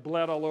realize you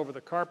bled all over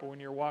the carpet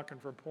when you're walking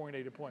from point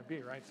A to point B,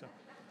 right? So,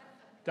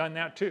 done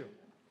that too.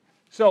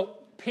 So,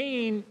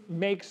 pain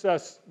makes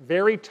us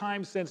very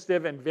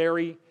time-sensitive and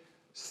very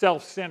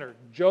self-centered.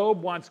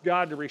 Job wants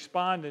God to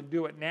respond and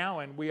do it now,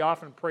 and we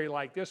often pray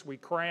like this. We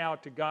cry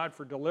out to God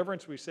for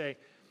deliverance. We say,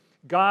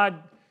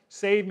 God,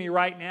 save me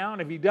right now.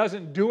 And if he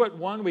doesn't do it,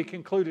 one, we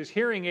conclude his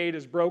hearing aid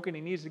is broken.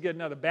 He needs to get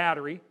another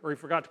battery, or he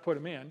forgot to put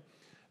them in.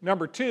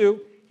 Number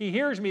two, he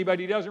hears me, but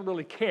he doesn't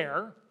really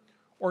care.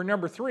 Or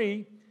number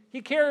three, he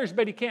cares,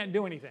 but he can't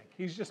do anything.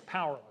 He's just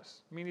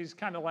powerless. I mean, he's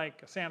kind of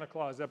like Santa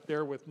Claus up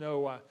there with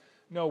no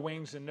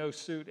wings and no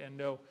suit and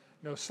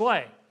no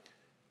sleigh.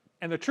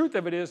 And the truth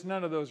of it is,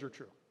 none of those are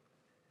true.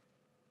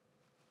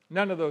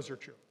 None of those are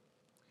true.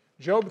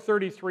 Job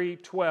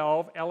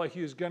 33:12,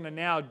 Elihu is going to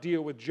now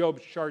deal with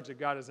Job's charge that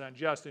God is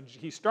unjust. And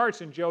he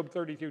starts in Job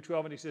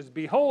 33:12, and he says,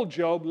 Behold,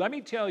 Job, let me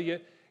tell you,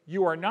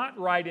 you are not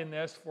right in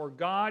this, for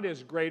God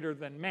is greater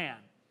than man.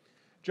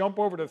 Jump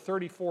over to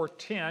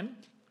 34:10.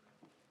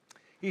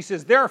 He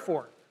says,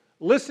 Therefore,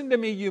 listen to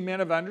me, you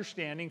men of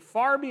understanding.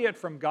 Far be it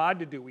from God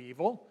to do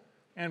evil,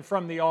 and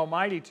from the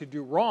Almighty to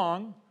do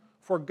wrong.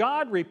 For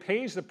God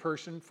repays the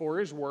person for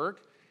his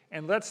work,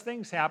 and lets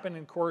things happen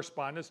in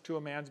correspondence to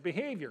a man's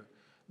behavior.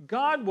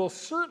 God will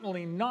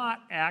certainly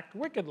not act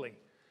wickedly,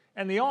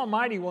 and the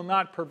Almighty will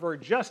not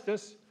pervert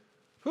justice.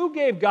 Who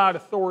gave God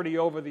authority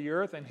over the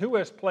earth, and who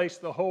has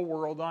placed the whole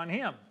world on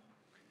him?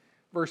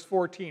 Verse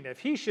 14, if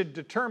he should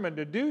determine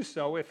to do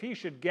so, if he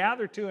should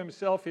gather to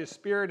himself his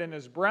spirit and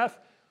his breath,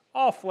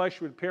 all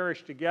flesh would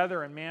perish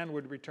together, and man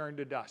would return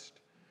to dust.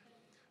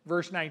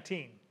 Verse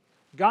 19,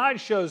 God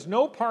shows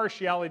no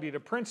partiality to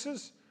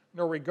princes,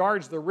 nor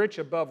regards the rich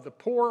above the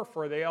poor,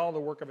 for they all the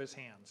work of his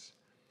hands.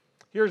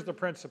 Here's the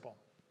principle.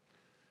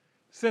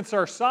 Since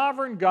our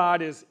sovereign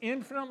God is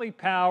infinitely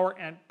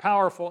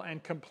powerful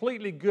and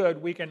completely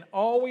good, we can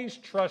always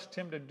trust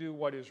him to do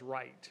what is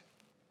right.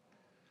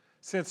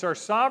 Since our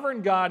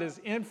sovereign God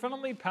is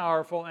infinitely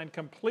powerful and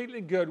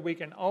completely good, we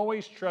can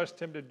always trust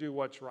him to do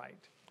what's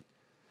right.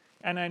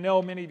 And I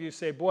know many of you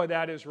say, boy,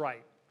 that is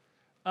right.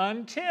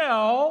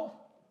 Until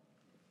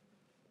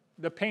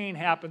the pain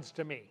happens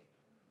to me.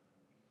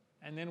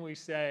 And then we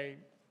say,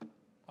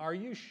 are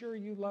you sure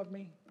you love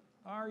me?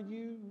 Are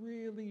you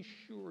really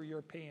sure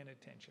you're paying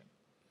attention?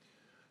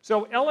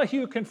 So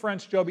Elihu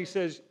confronts Job. He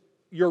says,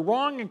 you're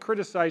wrong in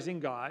criticizing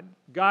God.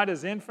 God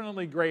is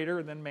infinitely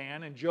greater than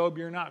man. And Job,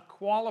 you're not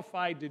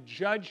qualified to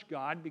judge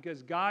God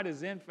because God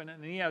is infinite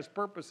and he has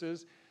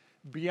purposes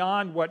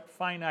beyond what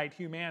finite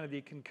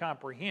humanity can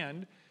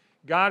comprehend.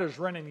 God is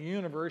running the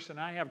universe and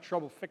I have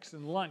trouble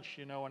fixing lunch,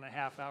 in a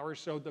half hour.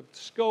 So the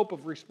scope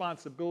of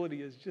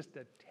responsibility is just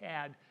a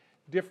tad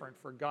different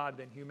for God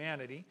than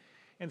humanity.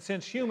 And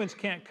since humans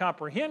can't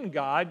comprehend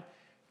God,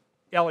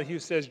 Elihu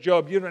says,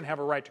 Job, you don't have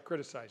a right to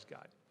criticize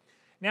God.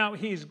 Now,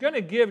 he's going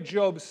to give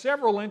Job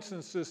several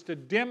instances to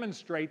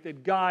demonstrate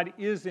that God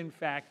is in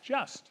fact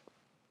just.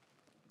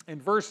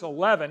 In verse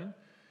 11,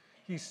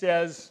 he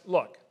says,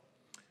 look,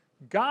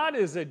 God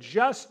is a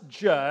just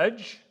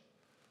judge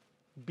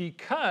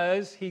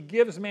because he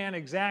gives man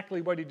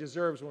exactly what he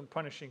deserves when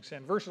punishing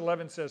sin. Verse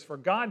 11 says, for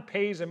God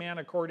pays a man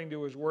according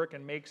to his work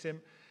and makes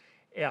him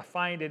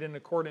find it in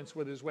accordance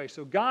with his way.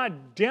 So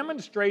God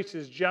demonstrates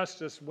his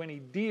justice when he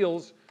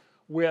deals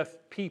with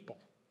people.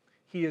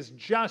 He is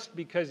just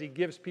because he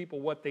gives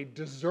people what they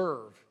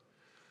deserve.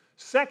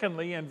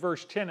 Secondly, in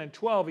verse 10 and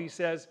 12, he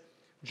says,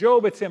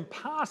 Job, it's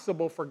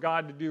impossible for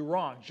God to do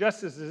wrong.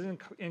 Justice is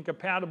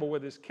incompatible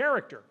with his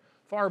character.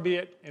 Far be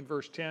it, in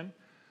verse 10,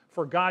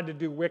 for God to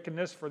do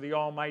wickedness, for the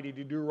Almighty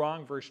to do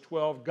wrong. Verse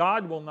 12,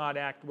 God will not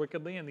act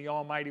wickedly, and the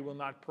Almighty will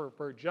not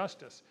pervert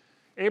justice.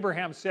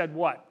 Abraham said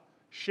what?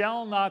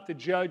 Shall not the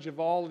judge of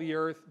all the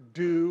earth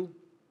do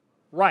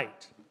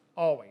right?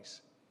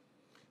 Always.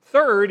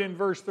 Third, in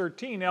verse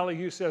 13,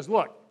 Elihu says,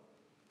 look,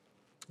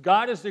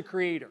 God is the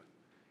creator.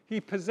 He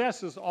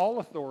possesses all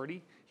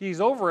authority. He's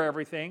over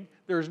everything.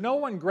 There's no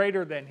one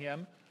greater than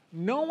him.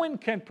 No one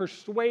can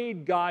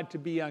persuade God to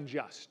be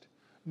unjust.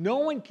 No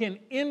one can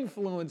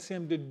influence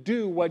him to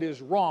do what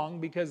is wrong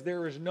because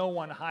there is no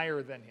one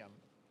higher than him.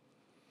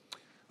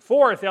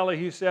 Fourth,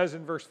 Elihu says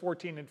in verse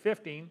 14 and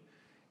 15,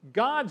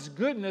 God's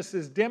goodness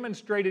is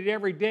demonstrated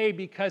every day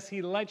because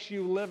he lets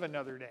you live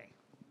another day.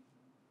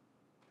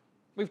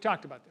 We've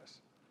talked about this.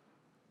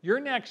 Your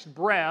next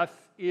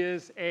breath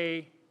is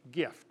a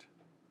gift.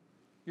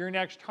 Your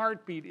next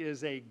heartbeat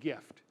is a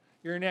gift.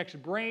 Your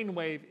next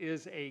brainwave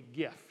is a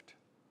gift.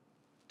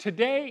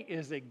 Today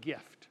is a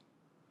gift.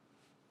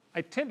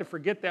 I tend to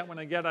forget that when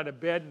I get out of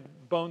bed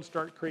and bones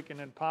start creaking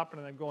and popping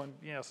and I'm going,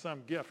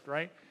 some gift,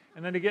 right?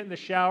 And then I get in the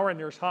shower and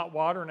there's hot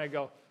water and I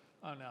go,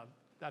 oh no,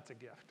 that's a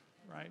gift,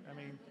 right?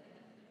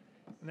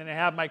 And then I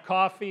have my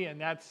coffee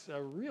and that's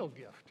a real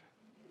gift.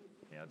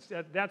 It's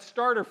that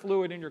starter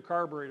fluid in your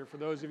carburetor, for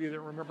those of you that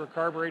remember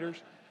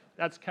carburetors,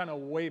 that's kind of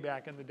way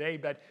back in the day.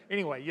 But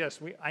anyway, yes,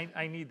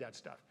 I need that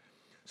stuff.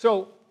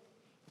 So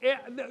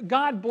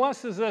God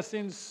blesses us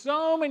in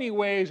so many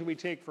ways we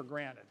take for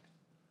granted.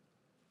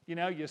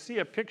 You see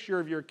a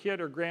picture of your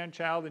kid or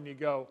grandchild and you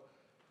go,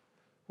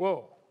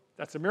 whoa,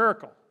 that's a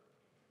miracle.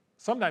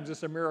 Sometimes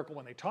it's a miracle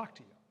when they talk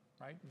to you,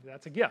 right?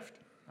 That's a gift,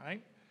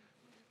 right?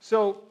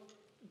 So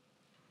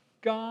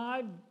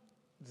God's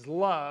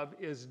love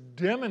is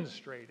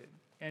demonstrated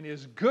and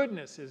his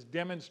goodness is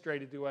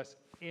demonstrated to us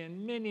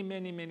in many,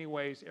 many, many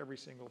ways every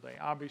single day.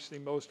 Obviously,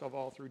 most of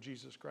all through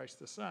Jesus Christ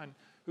the Son,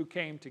 who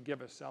came to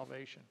give us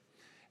salvation.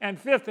 And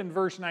fifth, in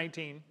verse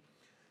 19,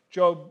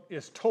 Job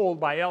is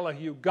told by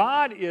Elihu,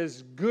 God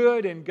is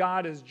good and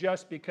God is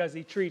just because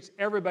he treats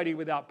everybody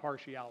without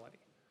partiality.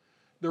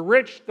 The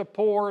rich, the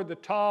poor, the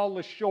tall,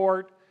 the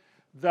short,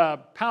 the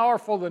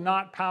powerful, the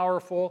not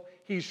powerful.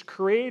 He's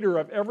creator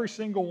of every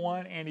single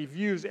one, and he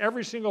views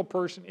every single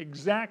person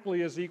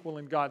exactly as equal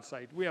in God's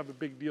sight. We have a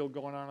big deal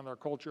going on in our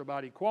culture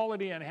about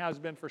equality, and has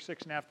been for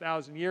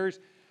 6,500 years.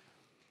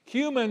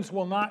 Humans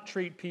will not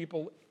treat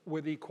people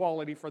with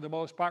equality for the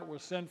most part. We're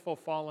sinful,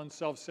 fallen,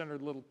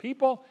 self-centered little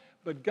people,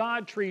 but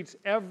God treats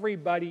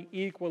everybody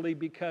equally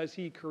because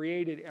he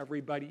created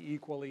everybody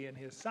equally in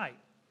his sight.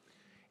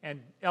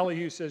 And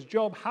Elihu says,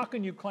 Job, how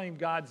can you claim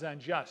God's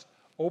unjust?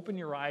 Open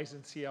your eyes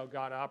and see how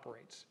God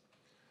operates.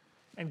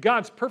 And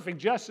God's perfect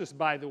justice,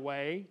 by the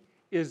way,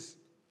 is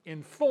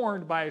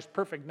informed by his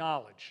perfect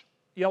knowledge.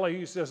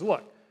 Elihu says,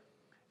 look,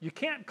 you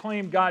can't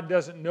claim God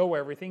doesn't know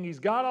everything. He's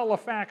got all the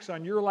facts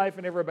on your life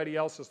and everybody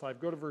else's life.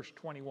 Go to verse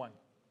 21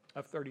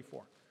 of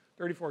 34.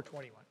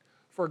 34:21.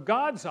 For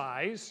God's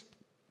eyes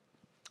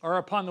are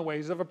upon the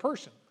ways of a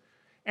person,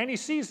 and he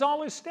sees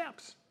all his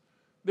steps.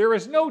 There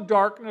is no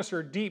darkness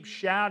or deep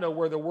shadow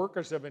where the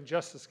workers of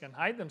injustice can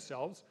hide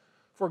themselves.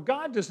 For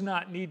God does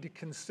not need to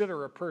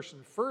consider a person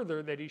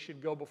further that he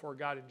should go before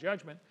God in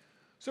judgment.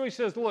 So he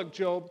says, look,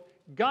 Job,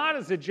 God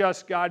is a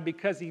just God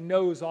because he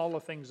knows all the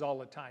things all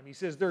the time. He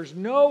says there's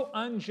no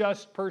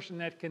unjust person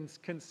that can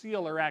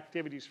conceal their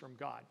activities from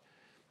God.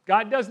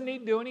 God doesn't need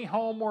to do any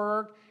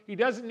homework. He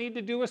doesn't need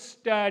to do a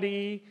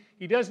study.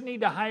 He doesn't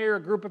need to hire a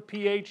group of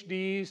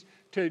PhDs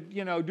to,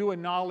 do a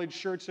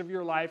knowledge search of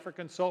your life or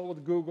consult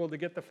with Google to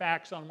get the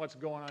facts on what's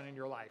going on in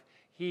your life.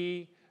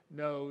 He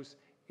knows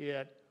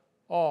it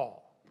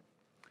all.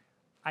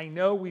 I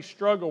know we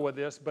struggle with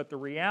this, but the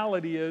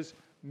reality is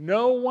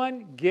no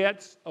one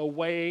gets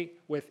away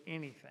with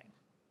anything.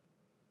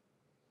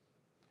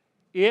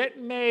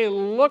 It may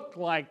look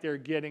like they're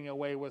getting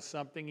away with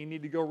something. You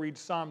need to go read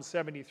Psalm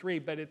 73.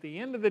 But at the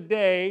end of the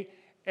day,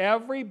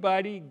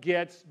 everybody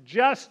gets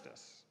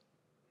justice.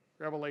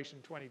 Revelation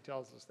 20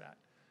 tells us that.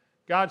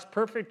 God's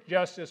perfect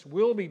justice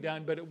will be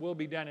done, but it will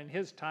be done in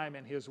His time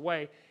and His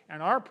way.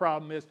 And our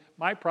problem is,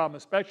 my problem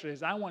especially,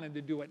 is I want Him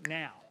to do it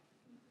now.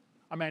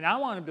 I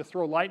want Him to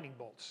throw lightning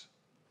bolts.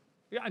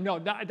 No,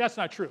 that's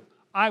not true.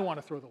 I want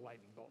to throw the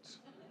lightning bolts.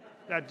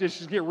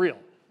 Just get real.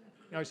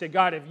 I say,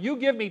 God, if you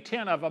give me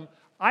 10 of them,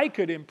 I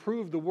could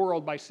improve the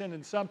world by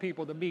sending some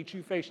people to meet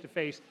you face to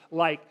face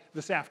like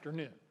this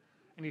afternoon.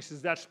 And he says,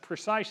 that's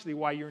precisely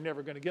why you're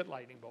never going to get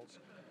lightning bolts.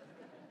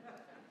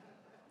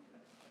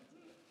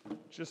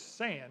 Just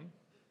saying.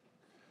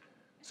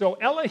 So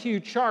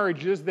Elihu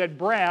charges that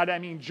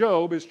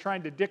Job, is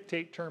trying to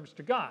dictate terms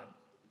to God.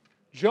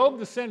 Job,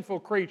 the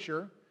sinful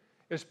creature,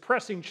 is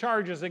pressing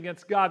charges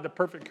against God, the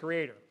perfect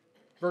creator.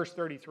 Verse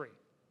 33.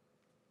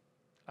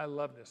 I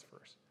love this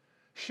verse.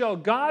 Shall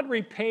God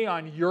repay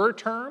on your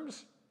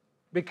terms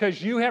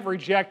because you have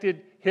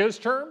rejected His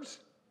terms?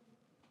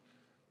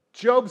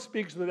 Job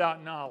speaks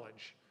without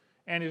knowledge,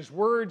 and his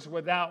words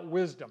without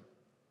wisdom.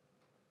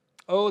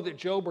 Oh, that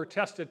Job were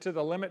tested to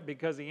the limit,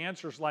 because he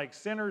answers like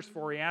sinners,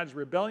 for he adds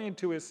rebellion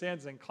to his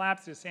sins and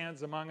claps his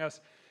hands among us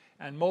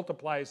and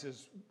multiplies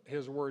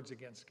his words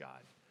against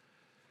God.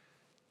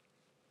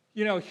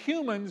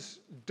 Humans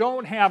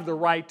don't have the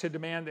right to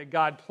demand that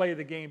God play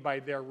the game by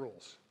their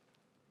rules.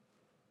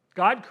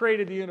 God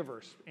created the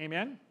universe,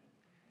 amen?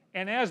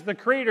 And as the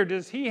creator,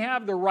 does He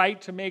have the right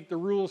to make the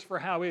rules for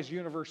how His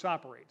universe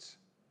operates?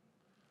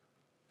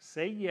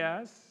 Say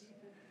yes.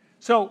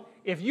 So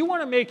if you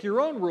want to make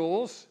your own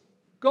rules,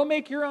 go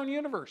make your own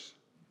universe.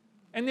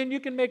 And then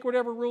you can make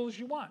whatever rules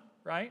you want,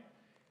 right?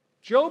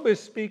 Job is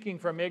speaking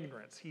from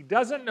ignorance. He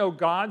doesn't know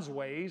God's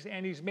ways,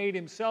 and he's made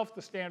himself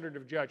the standard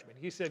of judgment.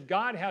 He said,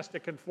 God has to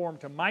conform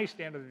to my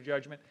standard of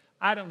judgment.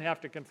 I don't have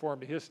to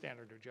conform to His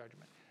standard of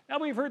judgment. Now,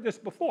 we've heard this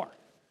before,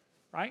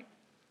 right?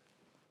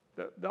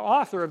 The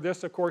author of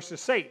this, of course,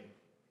 is Satan.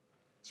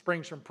 It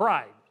springs from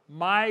pride.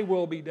 My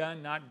will be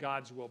done, not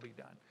God's will be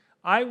done.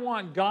 I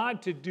want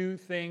God to do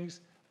things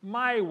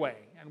my way.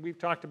 And we've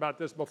talked about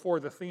this before.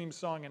 The theme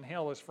song in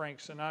hell is Frank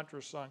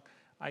Sinatra's song,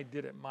 I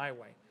Did It My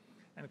Way.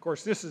 And of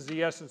course, this is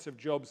the essence of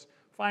Job's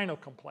final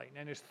complaint.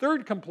 And his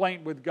third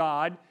complaint with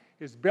God,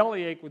 his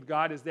bellyache with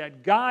God, is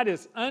that God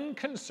is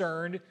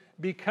unconcerned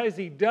because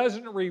He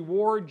doesn't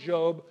reward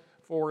Job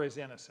for his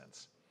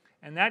innocence.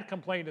 And that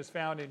complaint is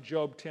found in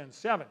Job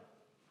 10:7.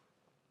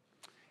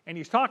 And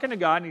he's talking to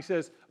God, and he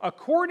says,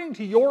 according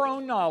to your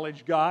own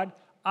knowledge, God,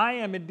 I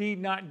am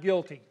indeed not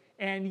guilty,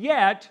 and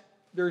yet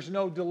there's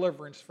no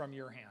deliverance from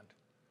your hand.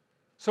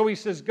 So he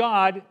says,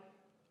 God,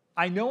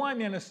 I know I'm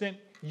innocent,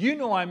 you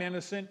know I'm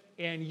innocent,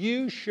 and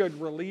you should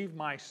relieve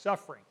my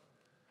suffering.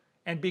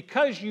 And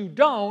because you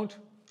don't,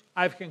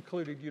 I've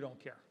concluded you don't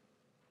care.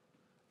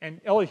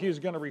 And Elihu is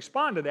going to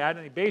respond to that,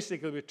 and he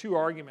basically with two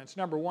arguments.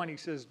 Number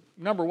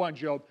one,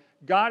 Job,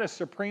 God is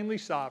supremely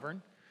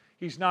sovereign.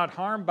 He's not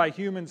harmed by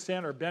human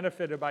sin or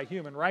benefited by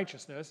human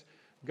righteousness.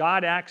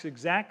 God acts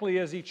exactly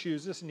as He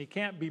chooses, and He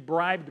can't be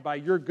bribed by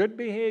your good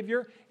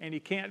behavior, and He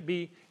can't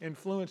be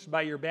influenced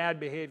by your bad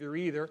behavior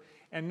either.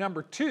 And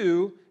number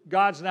two,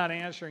 God's not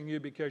answering you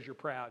because you're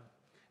proud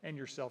and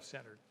you're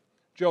self-centered.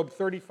 Job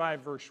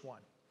 35, verse 1.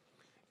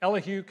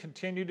 Elihu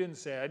continued and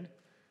said,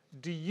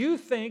 do you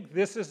think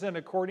this isn't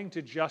according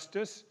to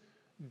justice?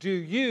 Do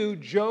you,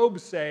 Job,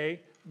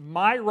 say,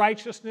 my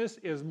righteousness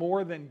is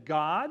more than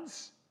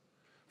God's?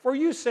 For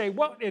you say,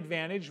 what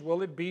advantage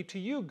will it be to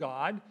you,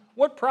 God?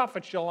 What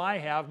profit shall I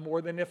have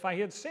more than if I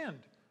had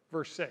sinned?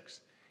 Verse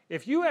 6.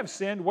 If you have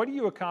sinned, what do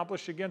you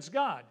accomplish against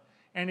God?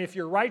 And if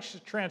your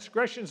righteous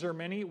transgressions are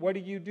many, what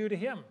do you do to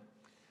Him?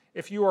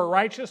 If you are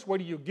righteous, what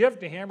do you give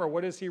to Him, or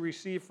what does He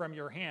receive from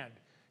your hand?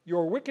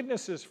 Your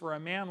wickedness is for a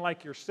man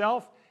like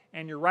yourself,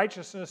 and your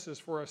righteousness is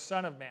for a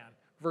son of man.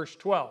 Verse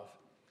 12.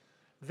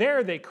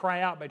 There they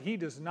cry out, but He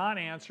does not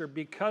answer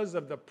because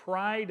of the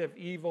pride of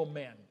evil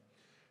men.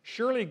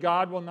 Surely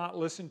God will not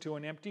listen to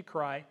an empty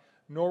cry,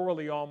 nor will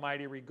the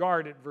Almighty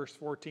regard it. Verse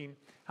 14.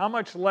 How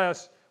much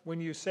less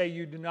when you say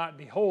you do not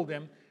behold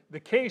Him? The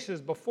case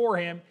is before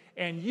Him,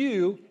 and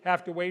you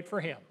have to wait for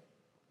Him.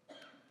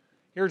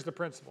 Here's the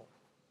principle.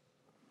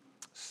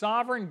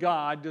 Sovereign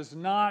God does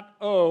not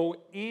owe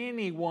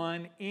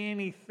anyone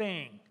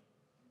anything,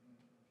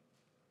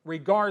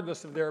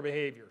 regardless of their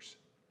behaviors.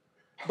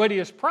 but he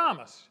has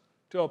promised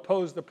to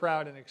oppose the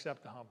proud and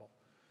accept the humble.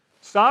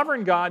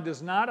 Sovereign God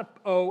does not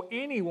owe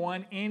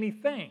anyone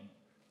anything,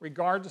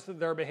 regardless of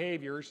their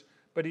behaviors,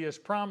 but he has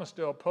promised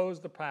to oppose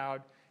the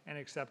proud and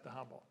accept the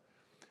humble.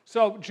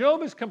 So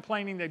Job is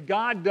complaining that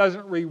God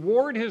doesn't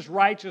reward his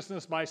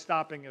righteousness by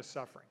stopping his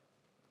suffering.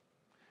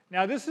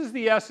 Now, this is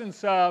the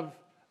essence of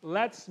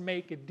let's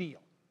make a deal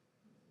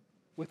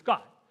with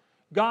God.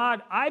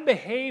 God, I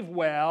behave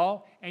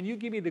well, and you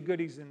give me the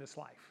goodies in this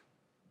life,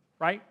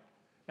 right?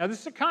 Now,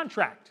 this is a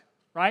contract,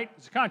 right?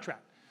 It's a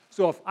contract.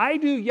 So if I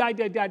do ya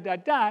da da da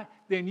da,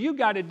 then you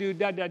got to do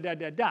da da da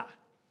da da.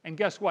 And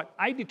guess what?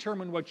 I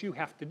determine what you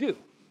have to do.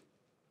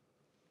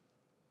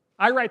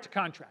 I write the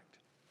contract.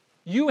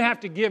 You have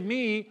to give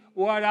me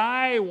what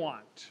I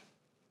want.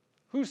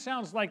 Who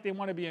sounds like they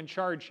want to be in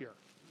charge here?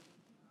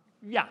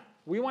 Yeah,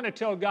 we want to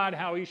tell God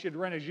how he should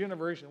run his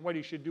universe and what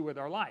he should do with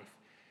our life.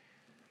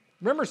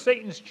 Remember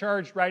Satan's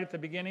charge right at the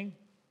beginning?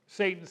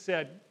 Satan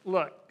said,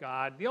 look,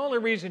 God, the only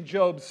reason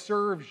Job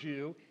serves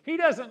you, he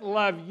doesn't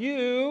love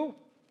you.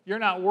 You're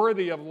not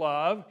worthy of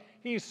love.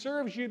 He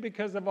serves you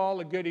because of all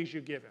the goodies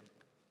you give him.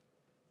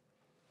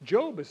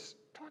 Job is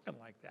talking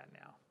like that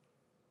now.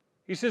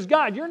 He says,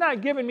 God, you're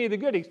not giving me the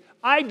goodies.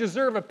 I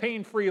deserve a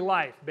pain-free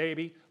life,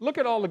 baby. Look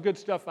at all the good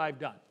stuff I've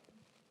done.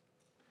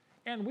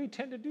 And we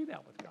tend to do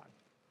that with God.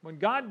 When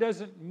God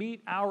doesn't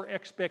meet our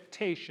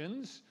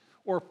expectations,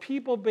 or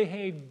people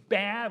behave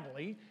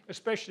badly,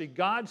 especially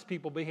God's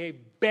people behave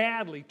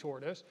badly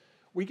toward us,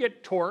 we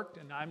get torqued,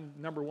 and I'm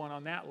number one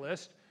on that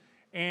list,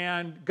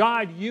 and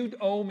God, you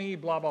owe me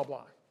blah, blah,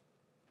 blah.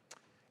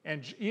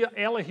 And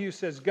Elihu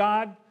says,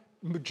 God,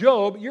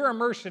 Job, you're a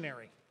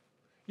mercenary.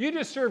 You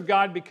just serve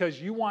God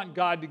because you want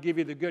God to give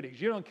you the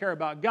goodies. You don't care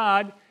about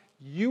God.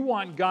 You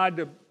want God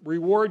to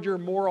reward your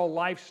moral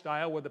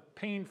lifestyle with a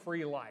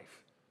pain-free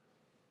life.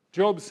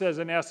 Job says,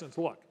 in essence,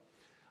 look,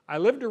 I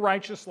lived a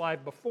righteous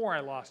life before I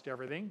lost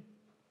everything.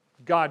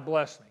 God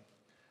bless me.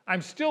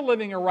 I'm still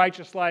living a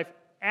righteous life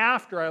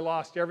after I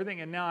lost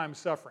everything, and now I'm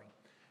suffering.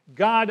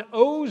 God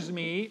owes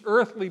me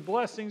earthly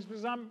blessings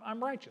because I'm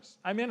righteous.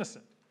 I'm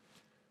innocent.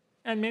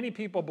 And many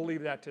people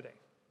believe that today.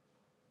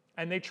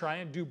 And they try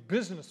and do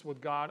business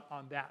with God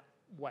on that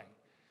way.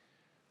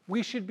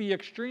 We should be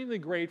extremely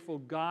grateful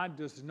God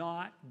does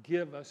not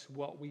give us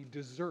what we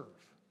deserve.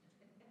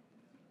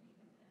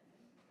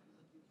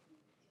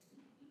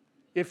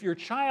 If your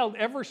child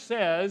ever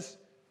says,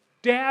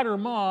 Dad or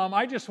Mom,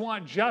 I just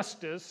want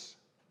justice,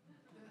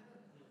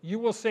 you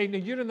will say, no,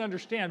 you don't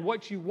understand.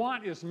 What you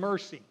want is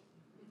mercy.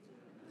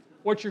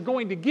 What you're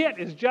going to get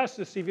is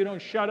justice if you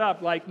don't shut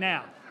up like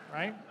now,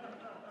 right?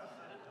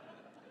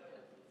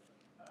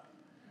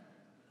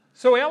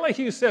 So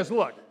Elihu says,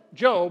 look,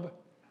 Job,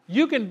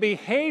 you can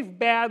behave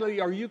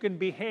badly or you can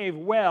behave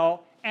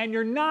well, and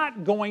you're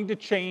not going to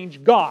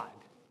change God.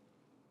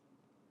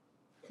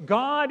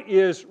 God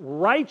is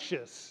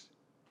righteous,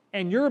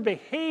 and your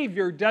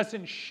behavior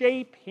doesn't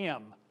shape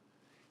him.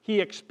 He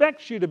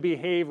expects you to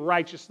behave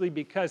righteously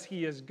because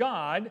he is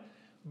God,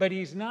 but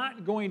he's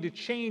not going to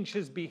change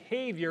his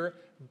behavior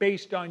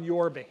based on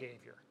your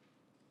behavior.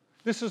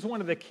 This is one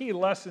of the key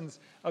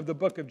lessons of the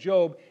book of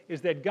Job,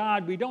 is that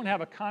God, we don't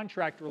have a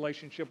contract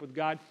relationship with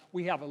God,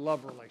 we have a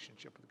love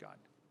relationship with God.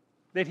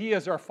 That he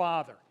is our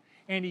Father.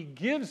 And he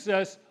gives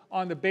us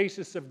on the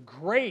basis of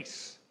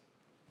grace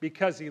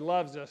because he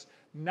loves us,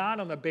 not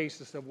on the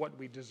basis of what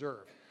we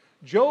deserve.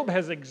 Job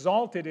has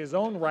exalted his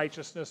own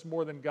righteousness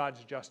more than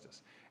God's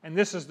justice. And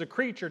this is the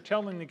creature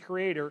telling the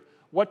Creator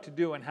what to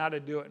do and how to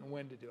do it and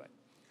when to do it.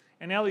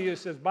 And Elihu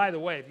says, by the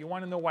way, if you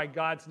want to know why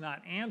God's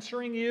not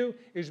answering you,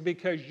 is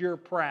because you're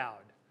proud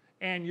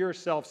and you're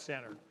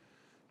self-centered.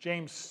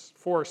 James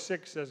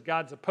 4:6 says,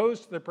 God's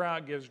opposed to the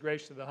proud, gives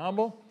grace to the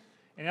humble.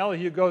 And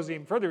Elihu goes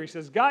even further. He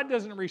says, God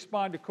doesn't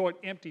respond to, quote,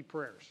 empty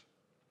prayers.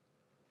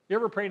 You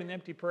ever prayed an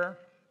empty prayer?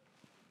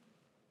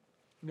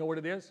 You know what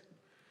it is?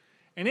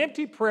 An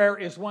empty prayer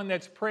is one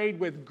that's prayed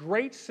with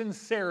great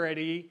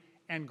sincerity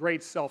and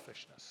great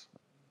selfishness.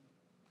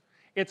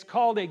 It's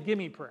called a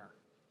gimme prayer.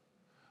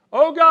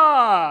 Oh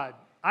God,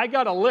 I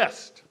got a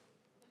list.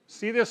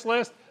 See this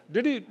list?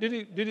 And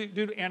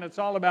it's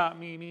all about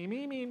me,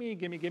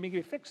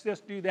 gimme, fix this,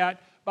 do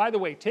that. By the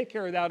way, take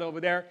care of that over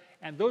there,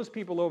 and those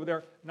people over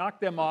there, knock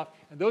them off,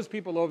 and those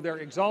people over there,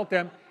 exalt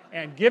them,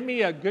 and give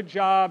me a good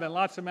job and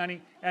lots of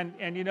money.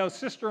 And you know,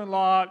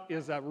 sister-in-law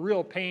is a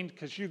real pain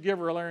because you give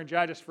her a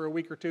laryngitis for a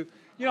week or two.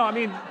 You know,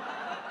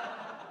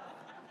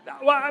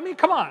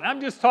 come on,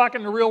 I'm just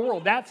talking the real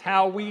world. That's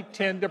how we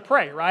tend to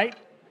pray, right?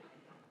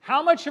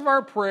 How much of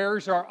our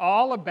prayers are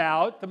all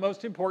about the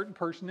most important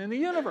person in the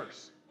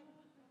universe?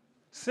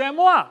 C'est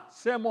moi,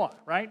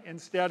 right?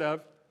 Instead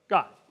of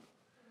God.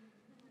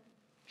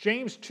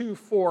 James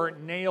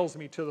 2:4 nails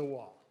me to the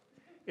wall.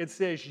 It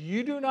says,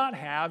 you do not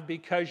have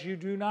because you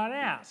do not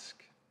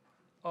ask.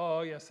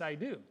 Oh, yes, I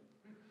do.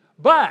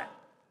 But,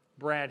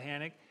 Brad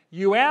Hannick,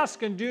 you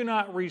ask and do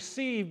not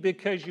receive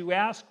because you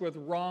ask with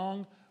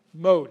wrong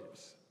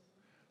motives,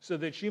 so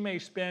that you may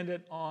spend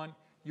it on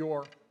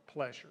your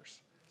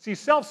pleasures. See,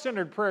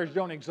 self-centered prayers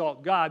don't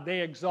exalt God,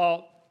 they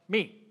exalt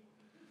me.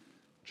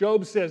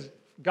 Job says,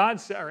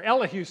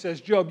 Elihu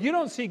says, Job, you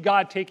don't see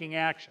God taking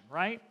action,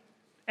 right?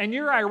 And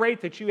you're irate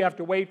that you have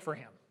to wait for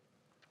him.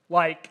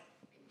 Like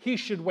he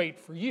should wait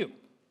for you.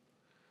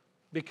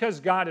 Because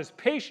God is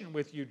patient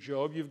with you,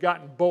 Job, you've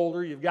gotten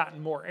bolder, you've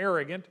gotten more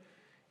arrogant,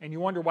 and you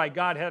wonder why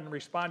God hadn't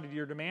responded to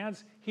your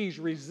demands. He's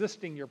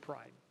resisting your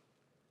pride.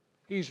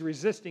 He's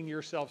resisting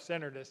your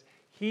self-centeredness.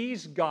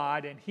 He's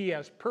God, and he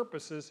has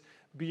purposes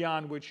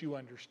beyond which you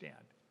understand.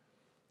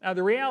 Now,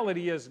 the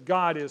reality is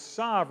God is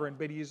sovereign,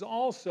 but he's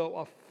also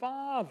a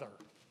father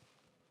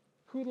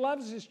who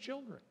loves his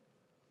children.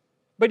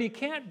 But he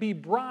can't be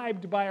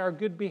bribed by our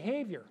good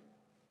behavior.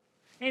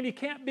 And he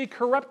can't be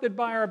corrupted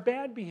by our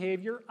bad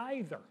behavior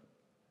either.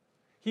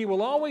 He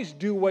will always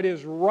do what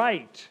is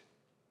right,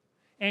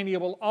 and he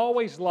will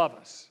always love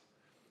us.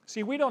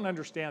 See, we don't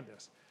understand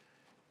this.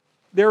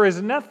 There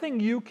is nothing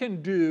you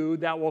can do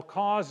that will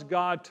cause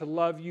God to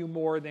love you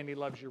more than he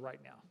loves you right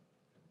now.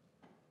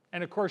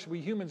 And of course,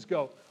 we humans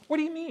go, what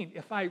do you mean?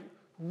 If I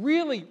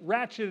really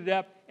ratchet it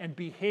up and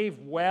behave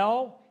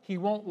well, he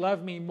won't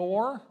love me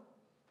more?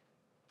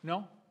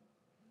 No.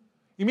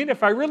 You mean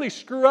if I really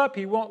screw up,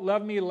 he won't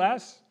love me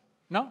less?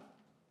 No.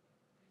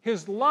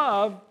 His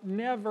love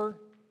never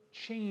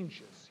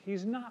changes.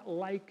 He's not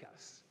like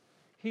us.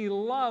 He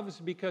loves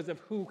because of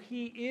who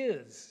he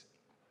is,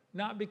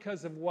 not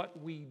because of what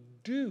we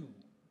do.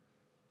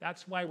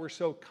 That's why we're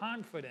so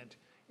confident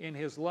in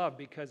his love,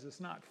 because it's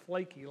not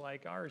flaky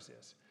like ours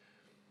is.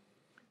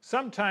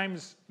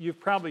 Sometimes you've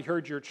probably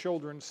heard your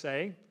children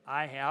say,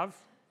 I have,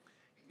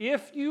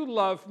 if you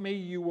love me,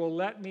 you will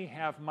let me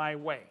have my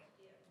way.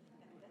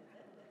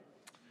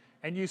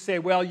 And you say,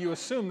 well, you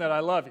assume that I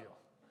love you,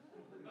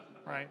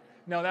 right?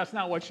 No, that's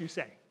not what you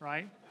say,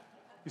 right?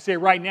 You say,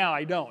 right now,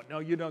 I don't. No,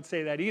 you don't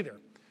say that either.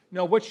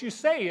 No, what you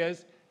say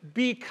is,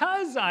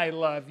 because I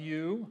love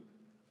you,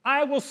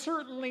 I will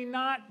certainly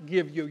not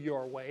give you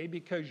your way,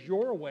 because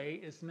your way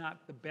is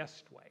not the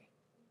best way,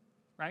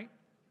 right?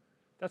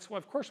 That's,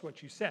 of course,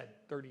 what you said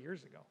 30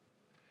 years ago.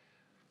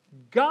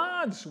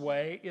 God's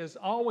way is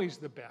always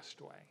the best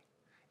way.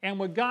 And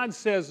when God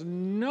says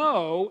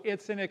no,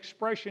 it's an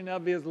expression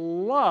of his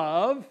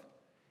love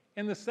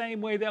in the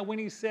same way that when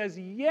he says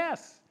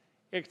yes,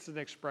 it's an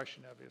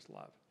expression of his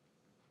love.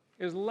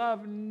 His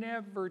love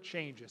never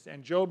changes.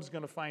 And Job's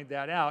going to find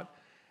that out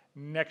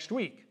next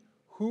week,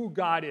 who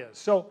God is.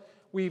 So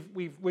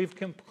we've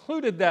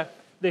concluded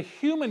the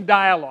human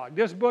dialogue.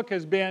 This book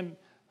has been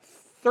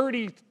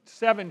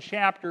 37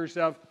 chapters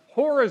of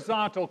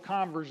horizontal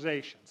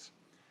conversations.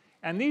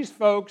 And these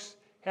folks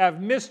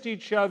have missed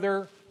each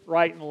other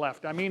right and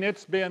left. I mean,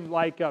 it's been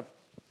like a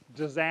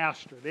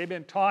disaster. They've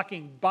been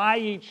talking by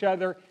each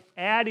other,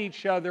 at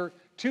each other,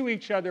 to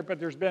each other, but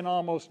there's been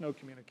almost no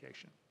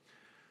communication.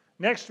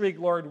 Next week,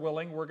 Lord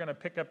willing, we're going to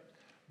pick up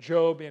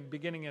Job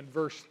beginning in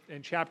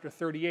chapter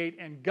 38,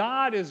 and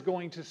God is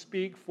going to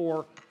speak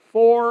for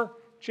 4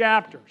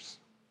 chapters.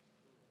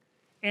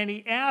 And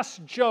he asks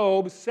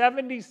Job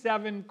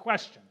 77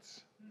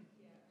 questions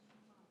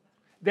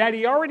that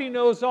he already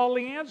knows all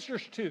the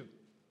answers to.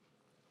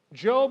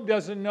 Job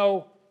doesn't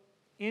know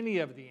any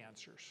of the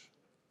answers.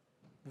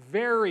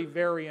 Very,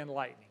 very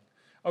enlightening.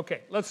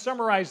 Okay, let's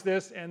summarize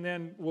this, and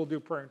then we'll do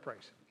prayer and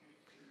praise.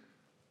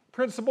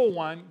 Principle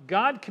 1,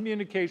 God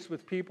communicates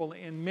with people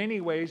in many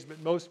ways, but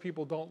most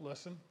people don't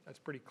listen. That's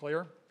pretty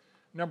clear.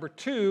 Number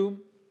 2,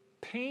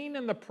 pain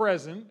in the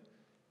present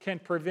can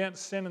prevent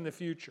sin in the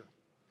future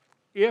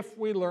if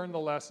we learn the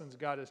lessons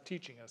God is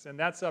teaching us. And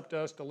that's up to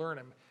us to learn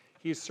them.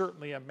 He's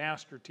certainly a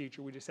master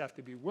teacher. We just have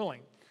to be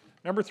willing.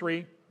 Number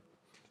 3,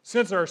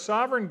 since our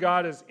sovereign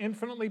God is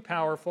infinitely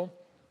powerful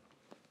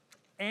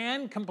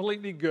and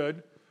completely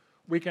good,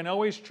 we can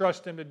always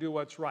trust him to do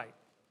what's right.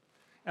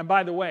 And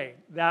by the way,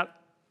 that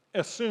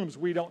assumes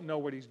we don't know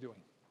what he's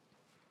doing.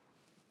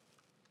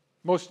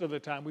 Most of the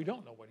time, we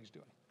don't know what he's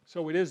doing.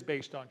 So it is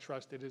based on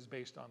trust. It is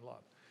based on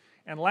love.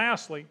 And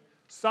lastly,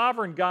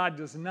 sovereign God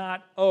does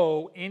not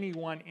owe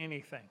anyone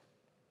anything,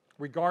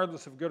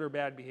 regardless of good or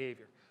bad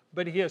behavior.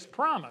 But he has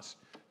promised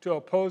to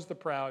oppose the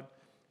proud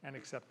and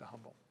accept the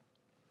humble.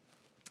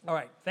 All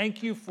right,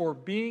 thank you for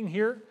being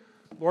here.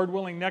 Lord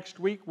willing, next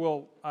week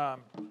we'll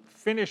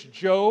finish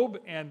Job,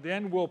 and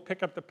then we'll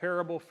pick up the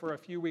parable for a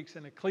few weeks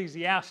in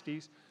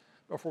Ecclesiastes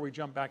before we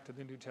jump back to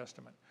the New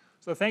Testament.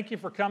 So thank you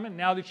for coming.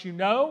 Now that you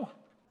know,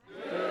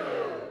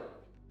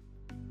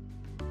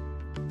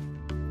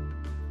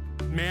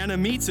 Manna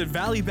meets at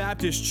Valley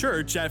Baptist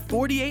Church at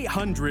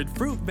 4800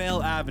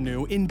 Fruitvale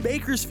Avenue in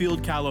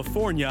Bakersfield,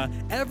 California,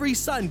 every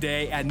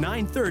Sunday at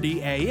 9:30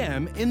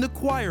 a.m. in the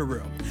choir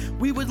room.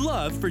 We would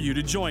love for you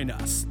to join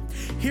us.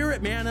 Here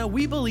at Manna,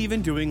 we believe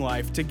in doing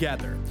life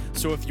together.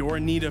 So if you're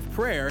in need of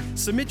prayer,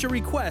 submit your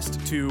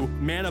request to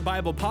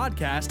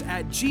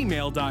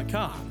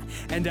mannabiblepodcast@gmail.com,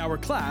 and our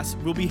class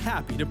will be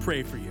happy to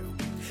pray for you.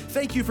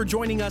 Thank you for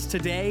joining us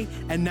today,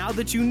 and now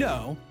that you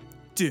know,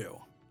 do.